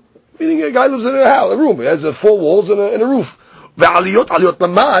room, meaning a guy lives in a house, a room, it has 4 walls and a roof. Ve'aliyot, aliyot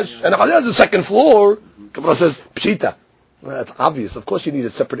mamash, and aliyah has a second floor. Gemara says, pshita. Well, that's obvious. Of course you need a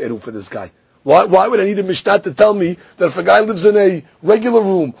separate eruv for this guy. Why would I need a mishnah to tell me that if a guy lives in a regular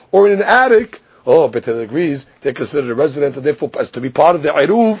room or in an attic, Bet Hillel agrees, they're considered a resident, and therefore, as to be part of the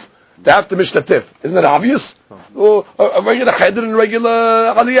eruv, they have to mishtatif. Isn't that obvious? A regular cheder and a regular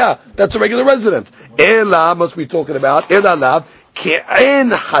aliyah. That's a regular resident. Ela must be talking about Ela lav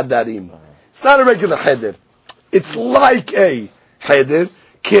ke'en hadarim. It's not a regular cheder. It's like a cheder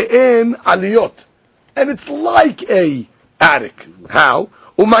ke'en aliyot, and it's like a attic. How?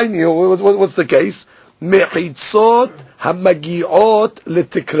 What's the case? Mechitzot hamagiot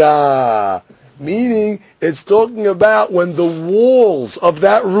letikra. Meaning, it's talking about when the walls of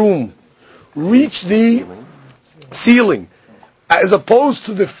that room reach the ceiling. As opposed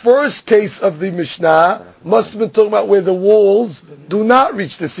to the first case of the Mishnah, must have been talking about where the walls do not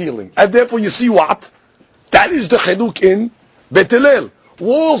reach the ceiling. And therefore you see what? That is the chiluk in Bet Hillel.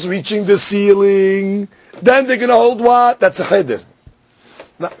 Walls reaching the ceiling, then they're going to hold what? That's a cheder.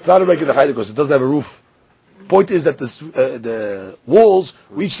 It's not a regular cheder because it doesn't have a roof. Point is that the walls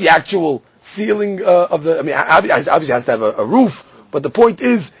reach the actual ceiling of the. I mean, obviously it has to have a roof, but the point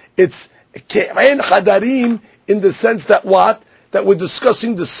is it's ke'en hadarim in the sense that what? That we're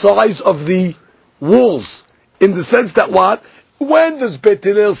discussing the size of the walls. In the sense that what? When does Bet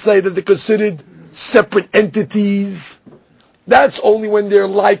Hillel say that they're considered separate entities? That's only when they're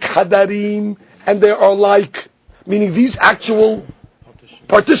like hadarim and they are like, meaning these actual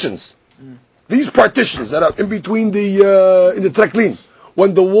partitions. These partitions that are in between in the traklin,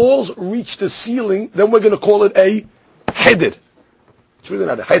 when the walls reach the ceiling, then we're going to call it a heder. It's really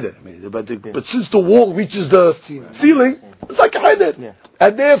not a heder, but since the wall reaches the ceiling, it's like a heder. Yeah.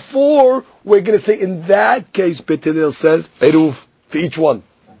 And therefore, we're going to say in that case, Bet Hillel says eruv for each one.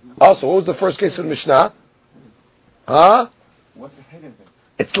 Also, what was the first case in Mishnah? What's a heder then?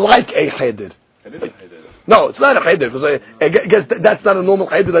 It's like a heder. No, it's not a cheder, because I guess that's not a normal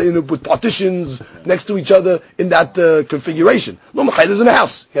cheder that you put partitions next to each other in that configuration. Normal cheder is in a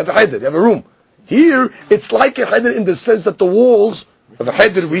house. You have a cheder, you have a room. Here, it's like a cheder in the sense that the walls of a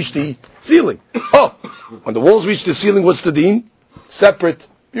cheder reach the ceiling. Oh, when the walls reach the ceiling, what's the deen? Separate.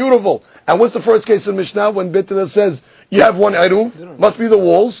 Beautiful. And what's the first case in Mishnah when Beit Hillel says you have one eruv? Must be the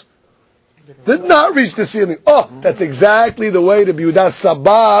walls. Did not reach the ceiling. Oh, that's exactly the way the Yehuda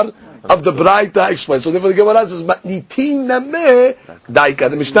Sabar of the Braita explains. So therefore the Gemara says, "Matnitin nameh daika."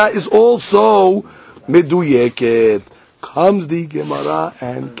 The Mishnah is also meduyeket. Comes the Gemara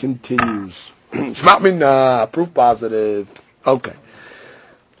and continues. Shma minna, proof positive. Okay.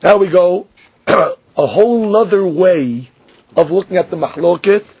 Now we go a whole other way of looking at the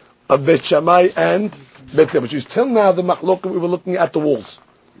mahloket of Bet Shammai and Bet Hillel, which is till now the mahloket we were looking at the walls.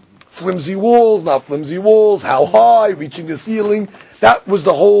 Flimsy walls, not flimsy walls, how high, reaching the ceiling. That was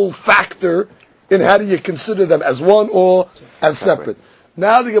the whole factor in how do you consider them, as one or as separate.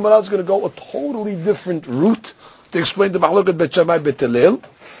 Now the Gemara is going to go a totally different route to explain the mahloket Bet Shammai Bet Hillel,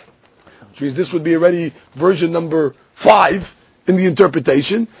 which means this would be already version number 5 in the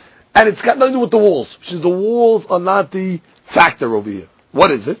interpretation, and it's got nothing to do with the walls, which is the walls are not the factor over here.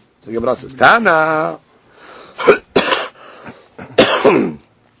 What is it? So the Gemara says, Tana.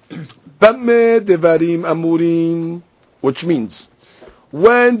 Devarim amurim, which means,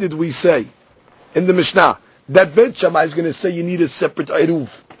 when did we say in the Mishnah that Bet Shammai is going to say you need a separate eruv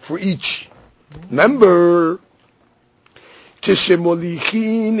for each member?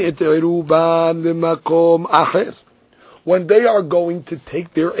 When they are going to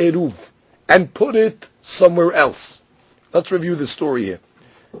take their eruv and put it somewhere else. Let's review the story here.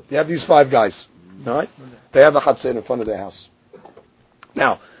 You have these 5 guys, all right? They have a chatzer in front of their house.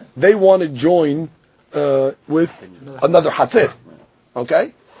 Now, they want to join with another chatzer,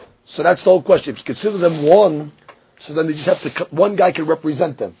 okay? So that's the whole question. If you consider them one, so then they just have to, one guy can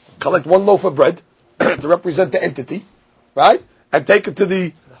represent them. Collect one loaf of bread to represent the entity, right? And take it to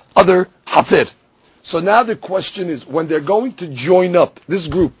the other chatzer. So now the question is, when they're going to join up, this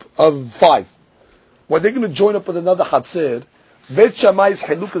group of 5, when they're going to join up with another chatzer, Bet Shammai's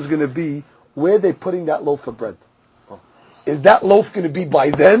haluk is going to be, where they're putting that loaf of bread. Is that loaf going to be by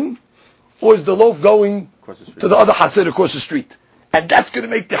them, or is the loaf going to the other chatzer across the street? And that's going to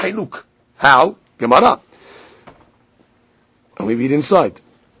make the haluk. How? Gemara. And we read inside.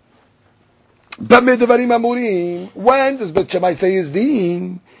 When does Bet Shammai say his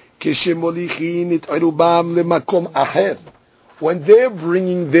deen? When they're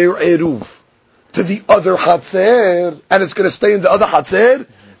bringing their eruv to the other chatzer, and it's going to stay in the other chatzer,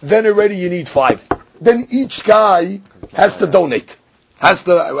 then already you need 5. Then each guy has to donate. Has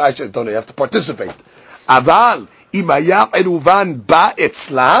to participate. Aval, imaya eruvan ba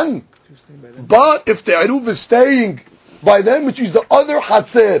etzlan. But if the eruv is staying by them, which is the other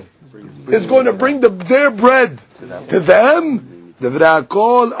chatzer, is going to bring their bread to them, then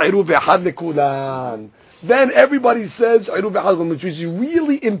everybody says eruv echad, which is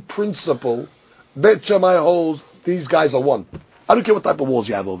really in principle, Bet Shammai holds these guys are one. I don't care what type of walls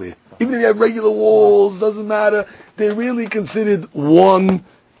you have over here. Even if you have regular walls, doesn't matter. They're really considered one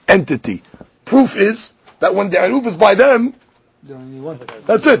entity. Proof is that when the eruv is by them,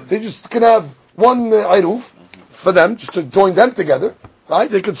 that's it. They just can have one eruv for them, just to join them together. Right?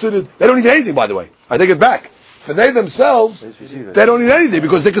 They considered, they don't need anything, by the way. I take it back. For they themselves, they don't need anything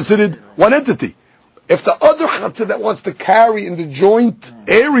because they're considered one entity. If the other chatzah that wants to carry in the joint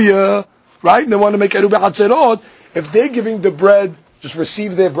area, right, and they want to make eruv chatzerot, if they're giving the bread, just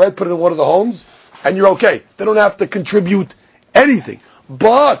receive their bread, put it in one of the homes, and you're okay. They don't have to contribute anything.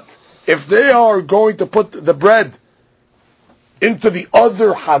 But if they are going to put the bread into the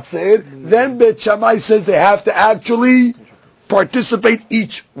other chatzir, then Bet Shammai says they have to actually participate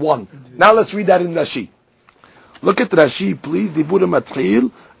each one. Now let's read that in Rashi. Look at Rashi, please. Dibur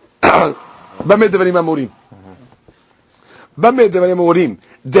matchil. B'mei devarim amurim. B'mei devarim amurim.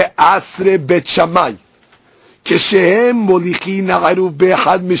 De'asre Bet Shammai. כשהם מוליכים העירוב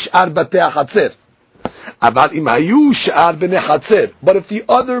באחד משאר בתי החצר. אבל אם היו שאר בני חצר, but if the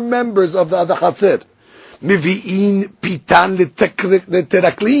other members of the other חצר מביאים פיתן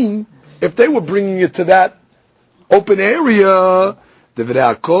לתרקלין, if they were bringing it to that open area, דברי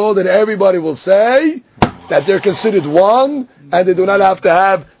הכל, then everybody will say that they're considered one and they do not have to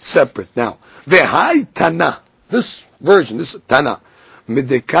have separate. Now, והי תנא, this version, this תנא,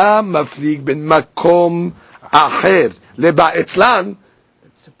 מדקה מפליג בין מקום Aher leba etzlan.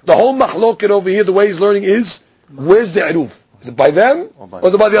 The whole machloket over here, the way he's learning is, where's the eruv? Is it by them or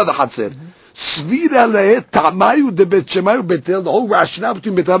is it by the other chatzer? Svira le ta'mayu de Bet Shemayu Bet Hillel. The whole rationale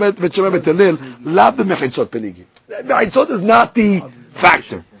between Bet Shemayu and Bet Hillel, la b'mechitzot peligi. Mechitzot is not the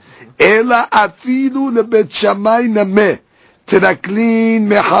factor. Ela afilu le Bet Shemayu nameh teraklin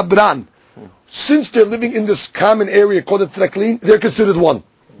mehabran. Since they're living in this common area called the teraklin, they're considered one.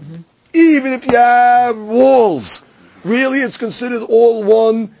 Even if you have walls, really it's considered all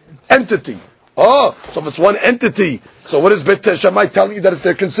one entity. Oh, so if it's one entity, so what is Bet Shammai telling you that if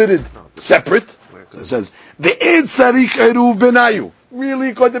they're considered separate? So it says, Ve'ed sarich eruv benayu.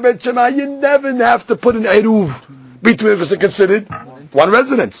 Really, according to Bet Shammai, you never have to put an eruv between because they're considered one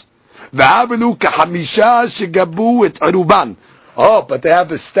residence. Ve'avelu kahamisha shegabu et eruban. Oh, but they have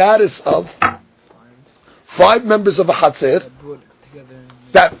the status of 5 members of a Hatzer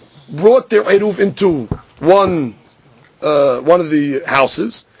that brought their eruv into one of the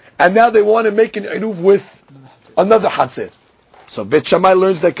houses, and now they want to make an eruv with another Hatzer. So Bet Shammai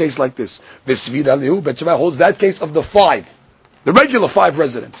learns that case like this. Vesvira lehu, Bet Shammai holds that case of the 5, the regular 5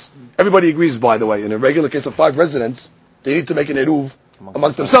 residents. Everybody agrees, by the way, in a regular case of 5 residents, they need to make an eruv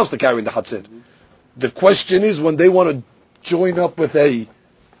amongst themselves to carry in the Hatzer. The question is, when they want to join up with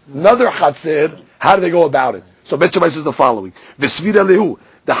another Hatzer, how do they go about it? So Bet Shammai says the following: Vesvira lehu,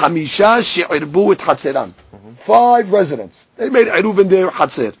 the hamisha she'irbu et Hatzeran. 5 residents. They made eruv in their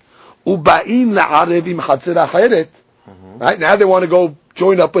Hatzer. Ubain la'arev im Hatzer acheret. Right now they want to go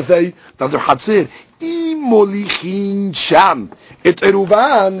join up with another Hatzer. Imolichin sham et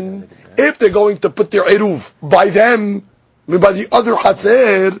eruvan. If they're going to put their eruv by them, by the other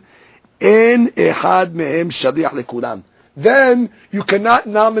Hatzer, en ehad mehem shaliach lekulam. Then you cannot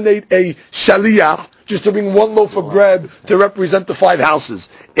nominate a shaliach just to bring one loaf of bread to represent the 5 houses.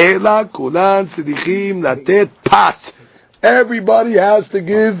 Ela kulan tzrichim latet pat. Everybody has to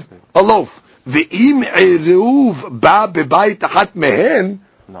give a loaf. Ve'im eruv ba bebayit achat mehen.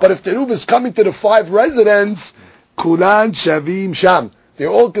 But if the eruv is coming to the 5 residents, kulan shavim sham. They're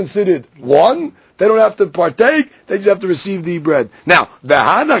all considered one. They don't have to partake. They just have to receive the bread. Now,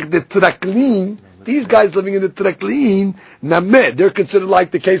 v'hanach de traklin. These guys living in the Teraklin, Named, they're considered like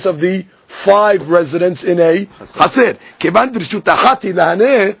the case of the 5 residents in a Hatzer.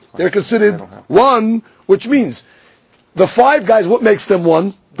 They're considered one, which means the 5 guys, what makes them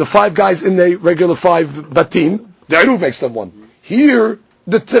one? The 5 guys in the regular 5 batim, the Eruv makes them one. Here,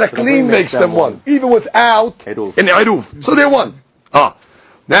 the Teraklin makes them one, even without an Eruv. So they're one.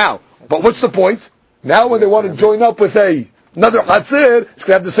 Now, but what's the point? Now when they want to join up with another Hatzer, it's going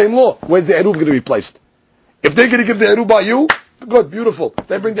to have the same law. Where's the Eruv going to be placed? If they're going to give the Eruv by you, good, beautiful. If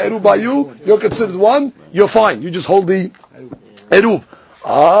they bring the Eruv by you, you're considered one, you're fine. You just hold the Eruv.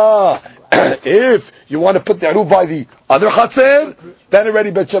 If you want to put the Eruv by the other Hatzer, then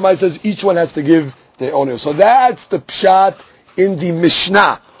already Bet Shammai says each one has to give their own Eruv. So that's the Pshat in the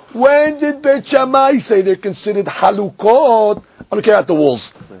Mishnah. When did Bet Shammai say they're considered halukot? I don't care about the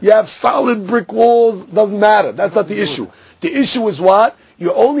walls. You have solid brick walls, doesn't matter. That's not the issue. The issue is what?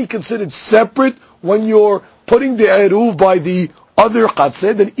 You're only considered separate when you're putting the eruv by the other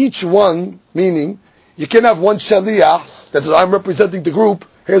chatzeh. Then each one, meaning, you can have one shaliach that says, I'm representing the group,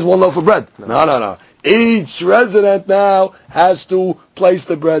 here's one loaf of bread. No. Each resident now has to place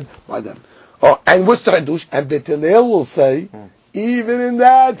the bread by them. And what's the Hadush? And Bet Hillel will say, even in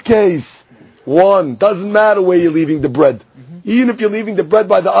that case, one, doesn't matter where you're leaving the bread. Even if you're leaving the bread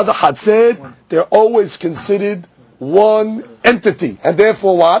by the other chatzeh, they're always considered one entity. And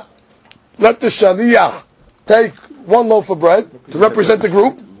therefore what? Let the shaliach take one loaf of bread to represent the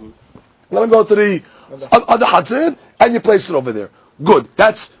group. Let him go to the other chatzir and you place it over there. Good.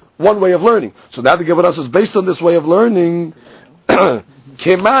 That's one way of learning. So now the Gemara says, based on this way of learning,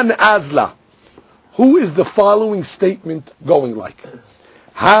 Keman Azla. Who is the following statement going like?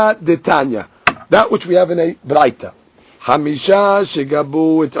 Ha detanya. That which we have in a Braita. Hamisha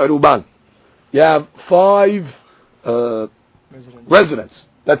shegabu et eruban. You have 5 residents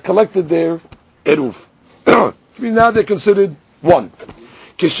that collected their eruv. Now they're considered one.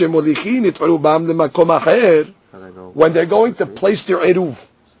 When they're going to place their eruv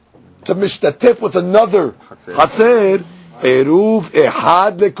to mishtatef with another hatzer, eruv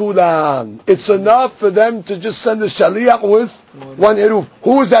ehad lekulan. It's enough for them to just send a shaliach with one eruv.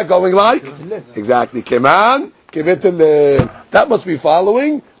 Who is that going like? Exactly. Keman, kevet hillel. That must be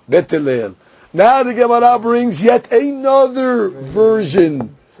following Bet Hillel. Now the Gemara brings yet another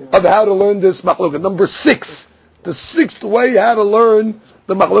version of how to learn this machlokah. Number 6. The 6th way how to learn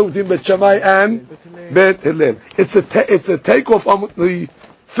the machlokah between Bet Shammai and Bet Hillel. It's a takeoff on the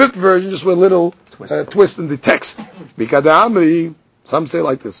 5th version, just with a little twist in the text. Because the Amri, some say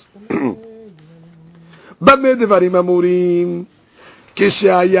like this. Bame devarim amurim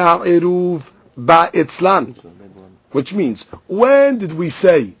Kishaya Eruv Ba'itzlan. Which means, when did we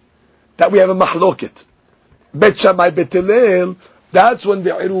say that we have a mahloket? Bet Shammai, Bet Hillel, that's when the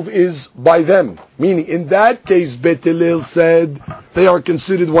Eruv is by them. Meaning, in that case, Bet Hillel said they are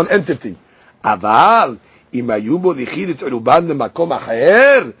considered one entity. Aval, אם היו מוליכים את עירובן למקום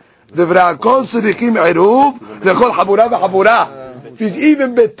אחר, דברי הכל צריכים עירוב לכל חבורה וחבורה. Because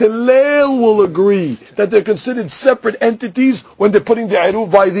even Bet Hillel will agree that they're considered separate entities when they're putting the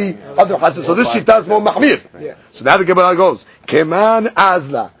Eruv by the other Hasid. So this Shita is more Mahmir. So now the Gemara goes, Keman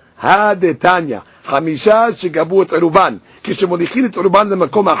Azla, Ha-de-tanya, Hamisha shegabu et Eruban, כשמוליכים את עירובן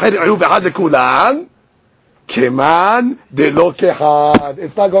למקום אחר, עירוב אחד לכולן, Keman de-lo kehad.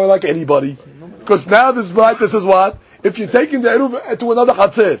 It's not going like anybody. Because now this is what? If you're taking the Eruv to another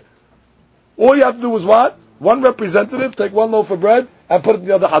Hatzir, all you have to do is what? One representative, take one loaf of bread, and put it in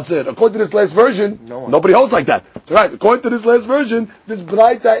the other Hatzir. According to this last version, nobody holds like that. Right? According to this last version, this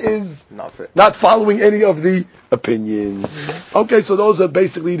Braita is not following any of the opinions. Okay, so those are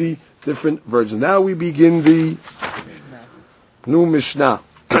basically the different versions. Now we begin the new Mishnah.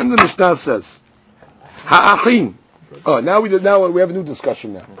 And the Mishnah says, Ha'achim. Oh, now we have a new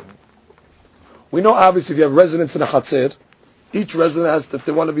discussion now. We know obviously if you have residents in a Hatzir, each resident has to, if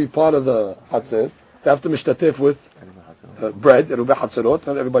they want to be part of the Hatzir, they have to mishtatef with bread, Eruvin Hatzirot,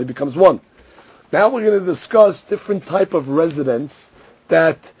 and everybody becomes one. Now we're going to discuss different type of residents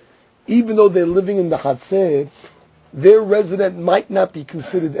that, even though they're living in the Hatzir, their resident might not be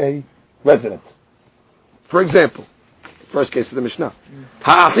considered a resident. For example, first case of the Mishnah,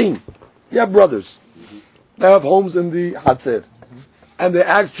 Ha'achim, you have brothers, they have homes in the Hatzir, and they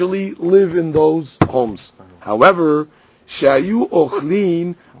actually live in those homes. However, Shayu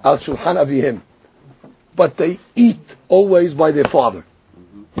ochlin al shulchan avihim, but they eat always by their father.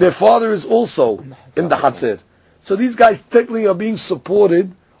 Their father is also in the Hatzir. So these guys technically are being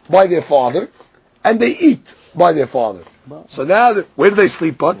supported by their father, and they eat by their father. So now, where do they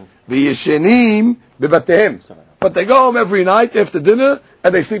sleep on? V'yeshenim bebatehem. But they go home every night after dinner,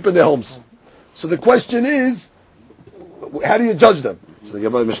 and they sleep in their homes. So the question is, how do you judge them? So the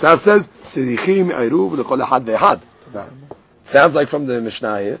Mishnah says, Sirichim Eruv l'kol echad ve'echad. Sounds like from the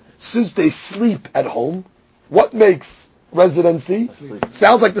Mishnah here, since they sleep at home, what makes residency?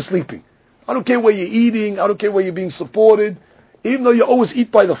 Sounds like the sleeping. I don't care where you're eating, I don't care where you're being supported, even though you always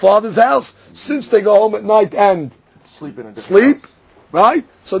eat by the father's house, since they go home at night and sleep, right?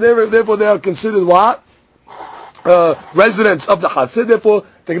 So therefore they are considered what? Residents of the Hasid, therefore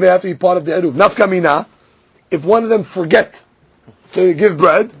they're going to have to be part of the Eruv. Nafka mina, if one of them forget to give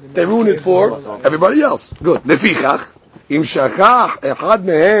bread, they ruin it for everybody else. Good. Lefichach, im shachach echad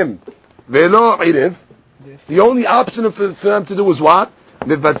mehem velo irev. The only option for them to do is what?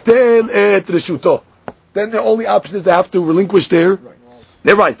 Levatel et reshuto. Then the only option is they have to relinquish their rights.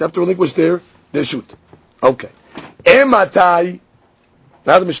 They have to relinquish their reshut. Okay. Ematai.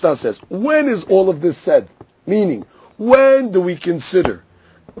 Now the Mishnah says, when is all of this said? Meaning, when do we consider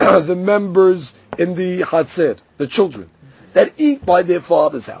the members in the Hatzir, the children, that eat by their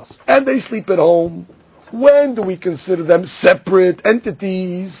father's house, and they sleep at home, when do we consider them separate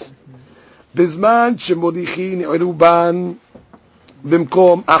entities? Bizman shemolichin eruban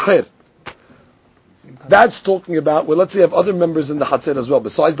bimkom acher. That's talking about, well, let's say you have other members in the Hatzir as well,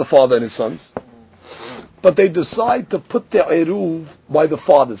 besides the father and his sons, but they decide to put their eruv by the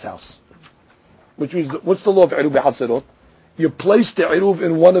father's house. Which means, what's the law of eruv hatzirot? You place the eruv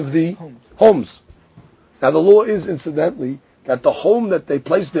in one of the homes. Now the law is, incidentally, that the home that they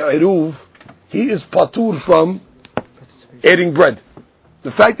place the eruv, he is patur from eating bread.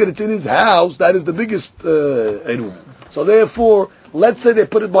 The fact that it's in his house, that is the biggest eruv. So therefore, let's say they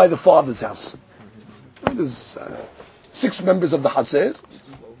put it by the father's house. There's 6 members of the Hatzir.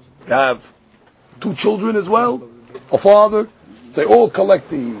 They have 2 children as well, a father. They all collect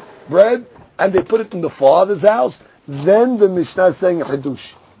the bread, and they put it in the father's house. Then the Mishnah is saying a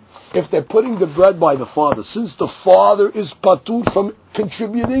Hidush. If they're putting the bread by the father, since the father is patur from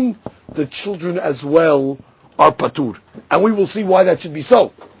contributing, the children as well are patur. And we will see why that should be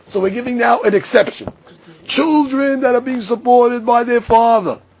so. So we're giving now an exception. Children that are being supported by their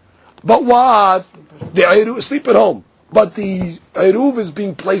father. But what? The Eruv sleep at home. But the Eruv is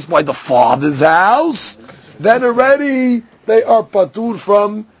being placed by the father's house. Then already they are patur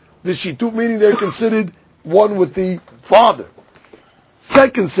from the Shitut, meaning they're considered one with the father.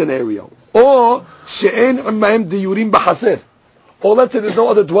 Second scenario. Or she'en imayim diyurim b'haser. Or let's say there's no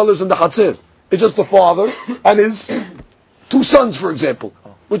other dwellers in the Hatzir. It's just the father and his 2 sons, for example.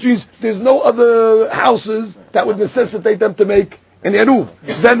 Which means there's no other houses that would necessitate them to make an eruv.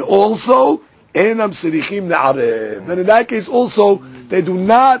 Then also, Enam sirichim ne'arev. Then in that case also, they do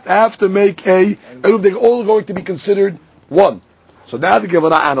not have to make a eruv. They're all going to be considered one. So now the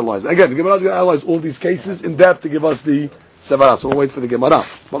Gemara analyzes. Again, the Gemara is going to analyze all these cases in depth to give us the sevara. So we'll wait for the Gemara.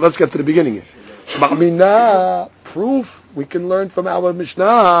 But let's get to the beginning here. Shma'mina, proof we can learn from our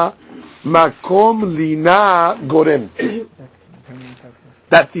Mishnah. Makom lina gorem.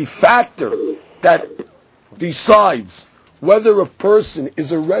 That the factor that decides whether a person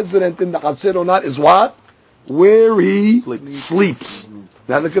is a resident in the Hatzer or not is what? Where he sleeps.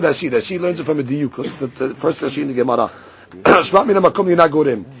 Now look at Rashi. Rashi learns it from a diyuk. The first Rashi in the Gemara. Shma mina makom lina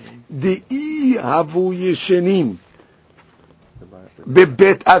gorem. Di'i havu yeshenim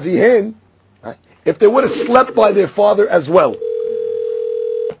bebet avihen. If they would have slept by their father as well.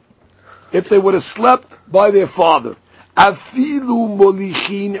 If they would have slept by their father. Afilu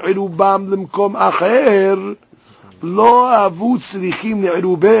molichin irubam lemkom acher lo avu tzrichim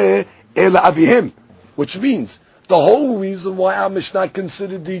ne'irubeh el avihim. Which means, the whole reason why our Mishnah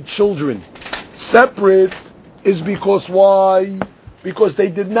considered the children separate is because why? Because they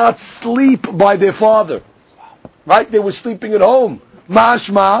did not sleep by their father. Right? They were sleeping at home.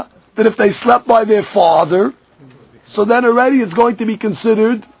 Mashma, that if they slept by their father, so then already it's going to be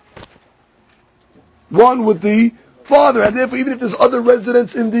considered one with the father. And therefore, even if there's other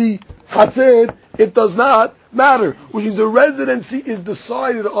residents in the Hatzer, it does not matter. Which means the residency is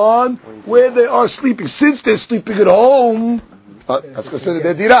decided on where they are sleeping. Since they're sleeping at home, that's considered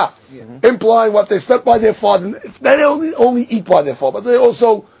their dirah. Implying what they slept by their father. They only eat by their father, but they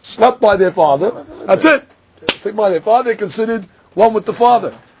also slept by their father. That's it. Sleep by their father, they're considered one with the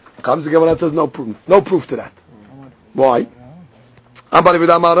father. Comes the Gemara and says no proof. No proof to that. Why?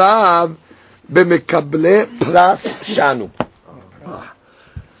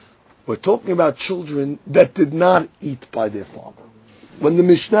 We're talking about children that did not eat by their father. When the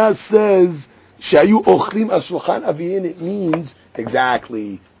Mishnah says Shayu ochlim ashulchan aviyin, it means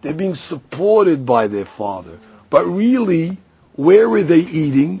exactly they're being supported by their father. But really, where are they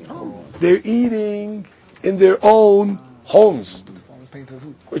eating? They're eating in their own homes.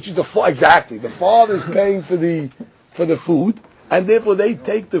 Which is exactly the father is paying for the food, and therefore they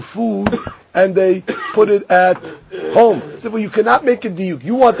take the food and they put it at home. So you cannot make a diuk.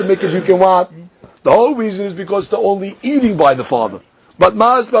 You want to make a diuk and what? The whole reason is because they're only eating by the father. But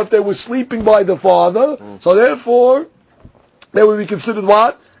if they were sleeping by the father, so therefore they would be considered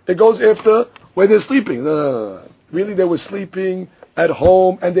what? It goes after where they're sleeping. Really, they were sleeping at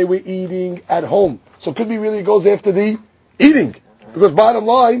home and they were eating at home. So it could be really it goes after the eating. Because bottom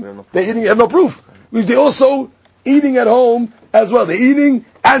line, they're eating, have no proof. Because they're also eating at home as well. They're eating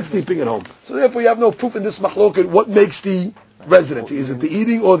and sleeping at home. So therefore you have no proof in this machloket what makes the residency. Is it the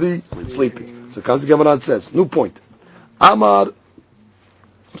eating or the sleeping? So comes the Gemara and says, new point. Taner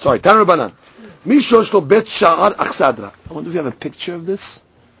Banan. Mishosh lo bet sha'ar achsadra. I wonder if you have a picture of this?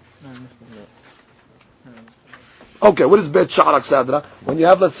 Okay, what is bet sha'ar achsadra? When you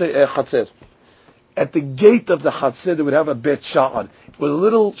have, let's say, a chatzer. At the gate of the Hatzer, they would have a bet sha'ar. It was a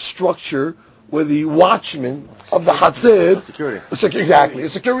little structure where the watchman of the Hatzer... Exactly. A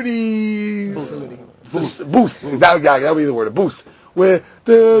security... Booth. That would be the word, a booth. Where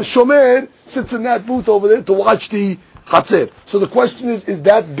the shomer sits in that booth over there to watch the Hatzer. So the question is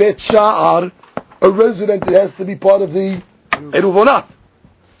that bet sha'ar a resident that has to be part of the Eruv or not?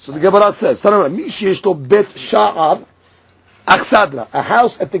 So the Gemara says, Mi sheyesh lo bet sha'ar achsadra, a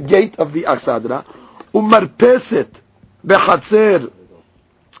house at the gate of the achsadra, umarpeset bechatzer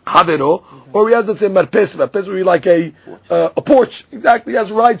havero, or he has, let's say, marpeset. Marpeset would be like a porch. Exactly, he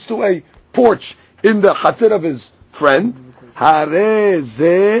has rights to a porch in the chatzer of his friend. Hare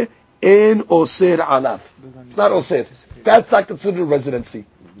ze en oser alav. It's not oser. That's not considered a residency.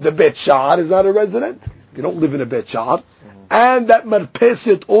 The bet sha'ar is not a resident. You don't live in a bet sha'ar. And that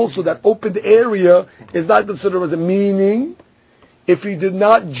marpeset also, that opened area, is not considered a resident. Meaning, if he did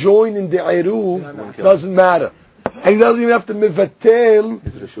not join in the Eruv, doesn't matter. And he doesn't even have to mivatel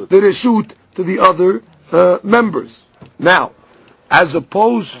the reshut to the other members. Now, as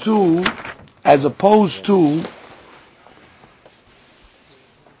opposed to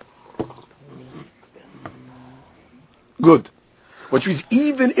good. Which means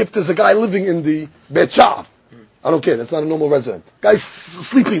even if there's a guy living in the Bet Sha'ar, I don't care, that's not a normal resident. Guy's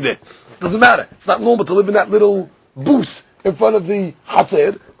sleeping there. Doesn't matter. It's not normal to live in that little booth in front of the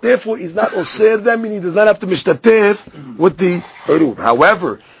Hatzer. Therefore, he's not Oser them, meaning he does not have to mishtatef with the Eruv.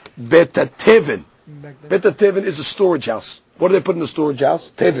 However, Betateven. Betateven is a storage house. What do they put in the storage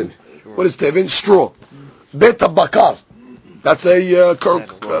house? Tevin. What is Tevin? Straw. Beta Bakar. That's a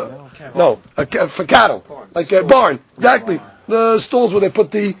for cattle. Like a barn. Exactly. the stalls where they put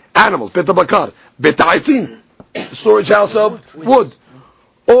the animals, Bet bakar, Bet ha'etzim, the storage house of wood,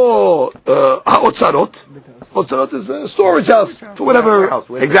 or ha'otzarot. Otzarot is a storage house for whatever.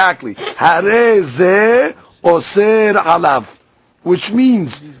 Exactly. Hareze oser alav, which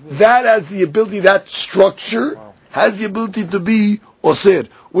means that has the ability, that structure has the ability to be oser,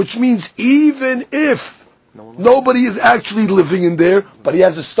 which means even if nobody is actually living in there, but he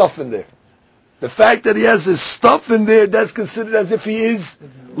has his stuff in there. The fact that he has his stuff in there, that's considered as if he is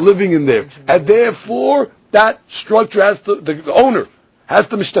living in there. And therefore, that structure has to, the owner has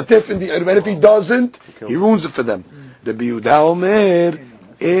to mishtatef in the Eruv. And if he doesn't, he ruins it for them. Rabbi Yehuda Omer,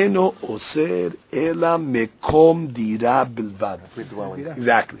 Eno oser ela mekom dira bilvad.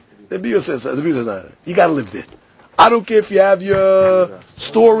 Exactly. Rabbi Yehuda says, you gotta live there. I don't care if you have your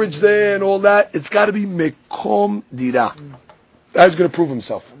storage there and all that. It's got to be mekom dira. That's going to prove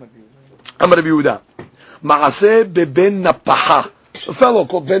himself. I'm Rabbi Yehuda. Ma'aseh beben napaha. A fellow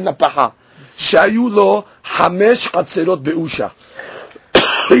called Ben Napaha. Shayu lo hamesh hatzerot beusha.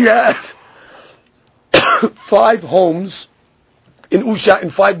 He had 5 homes in Usha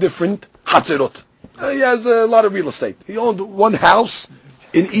in 5 different hatzerot. He has a lot of real estate. He owned 1 house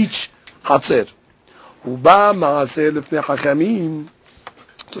in each hatzer. Uba ma'aseh lifnei hachamim.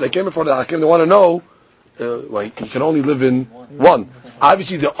 So they came before the hakim. They want to know. Well, he can only live in 1.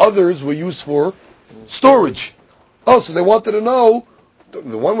 Obviously, the others were used for storage. Oh, so they wanted to know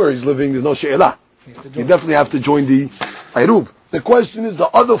the one where he's living. There's no she'elah. You definitely have to join the Eruvin. The question is the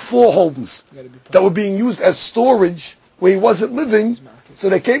other 4 homes that were being used as storage where he wasn't living. So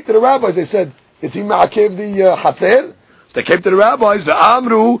they came to the rabbis. They said, "Is he ma'akev the hatzer?" So they came to the rabbis. The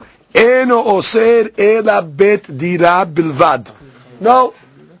amru eno oser ela bet dira bilvad. No,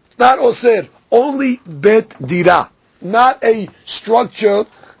 it's not oser. Only bet dira, not a structure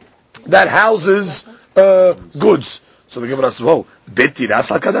that houses goods. So the Gemara says, "Whoa, bet dira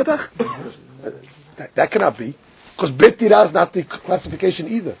salkadatach." That cannot be, because bet dira is not the classification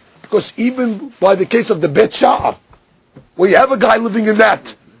either. Because even by the case of the bet sha'ar, where you have a guy living in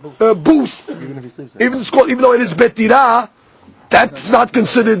that booth, even though it is bet dira, that's not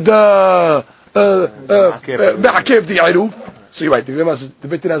considered me'akev the Eruv. So you're right. The Gemara says the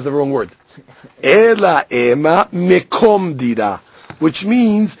bet dira is the wrong word. Ela ema mekom dira, which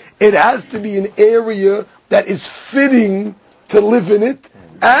means it has to be an area that is fitting to live in it,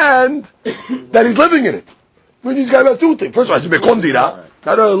 and that he's living in it. When he's got about 2 things. First of all, it's mekom dira,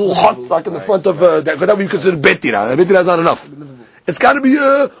 not a little hut like in the front of that. Because that would be considered bet dira. Bet dira is not enough. It's got to be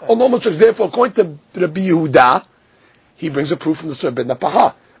a normal structure. Therefore, according to Rabbi Yehuda, he brings a proof from the Surah Ben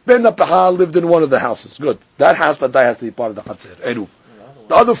Napaha. Ben Napaha lived in one of the houses. Good. That house, but that has to be part of the Hatzer, Eruv.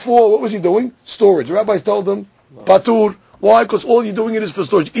 The other 4, what was he doing? Storage. The rabbis told him, Patur. Why? Because all you're doing it is for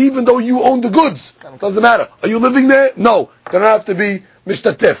storage. Even though you own the goods. Doesn't matter. Are you living there? No. They don't have to be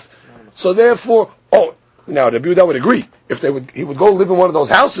mishtatef. So therefore, now Rabbi Yehuda would agree. If he would go live in one of those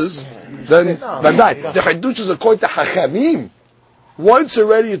houses, then that. The Hadush is according to Hachamim. Once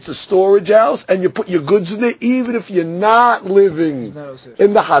already it's a storage house, and you put your goods in there, even if you're not living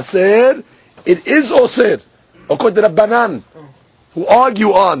in the Haser, it is Oser. According to the Rabbanan, who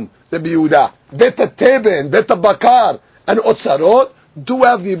argue on Rabbi Yehuda, Beta Teben, Beta Bakar, and Otzarot do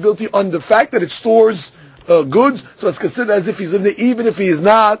have the ability on the fact that it stores goods, so it's considered as if he's in there, even if he is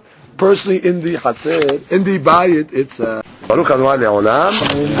not personally in the Haser, in the Bayit. It's Baruch Adonai Le'olam.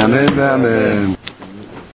 Amen. Amen.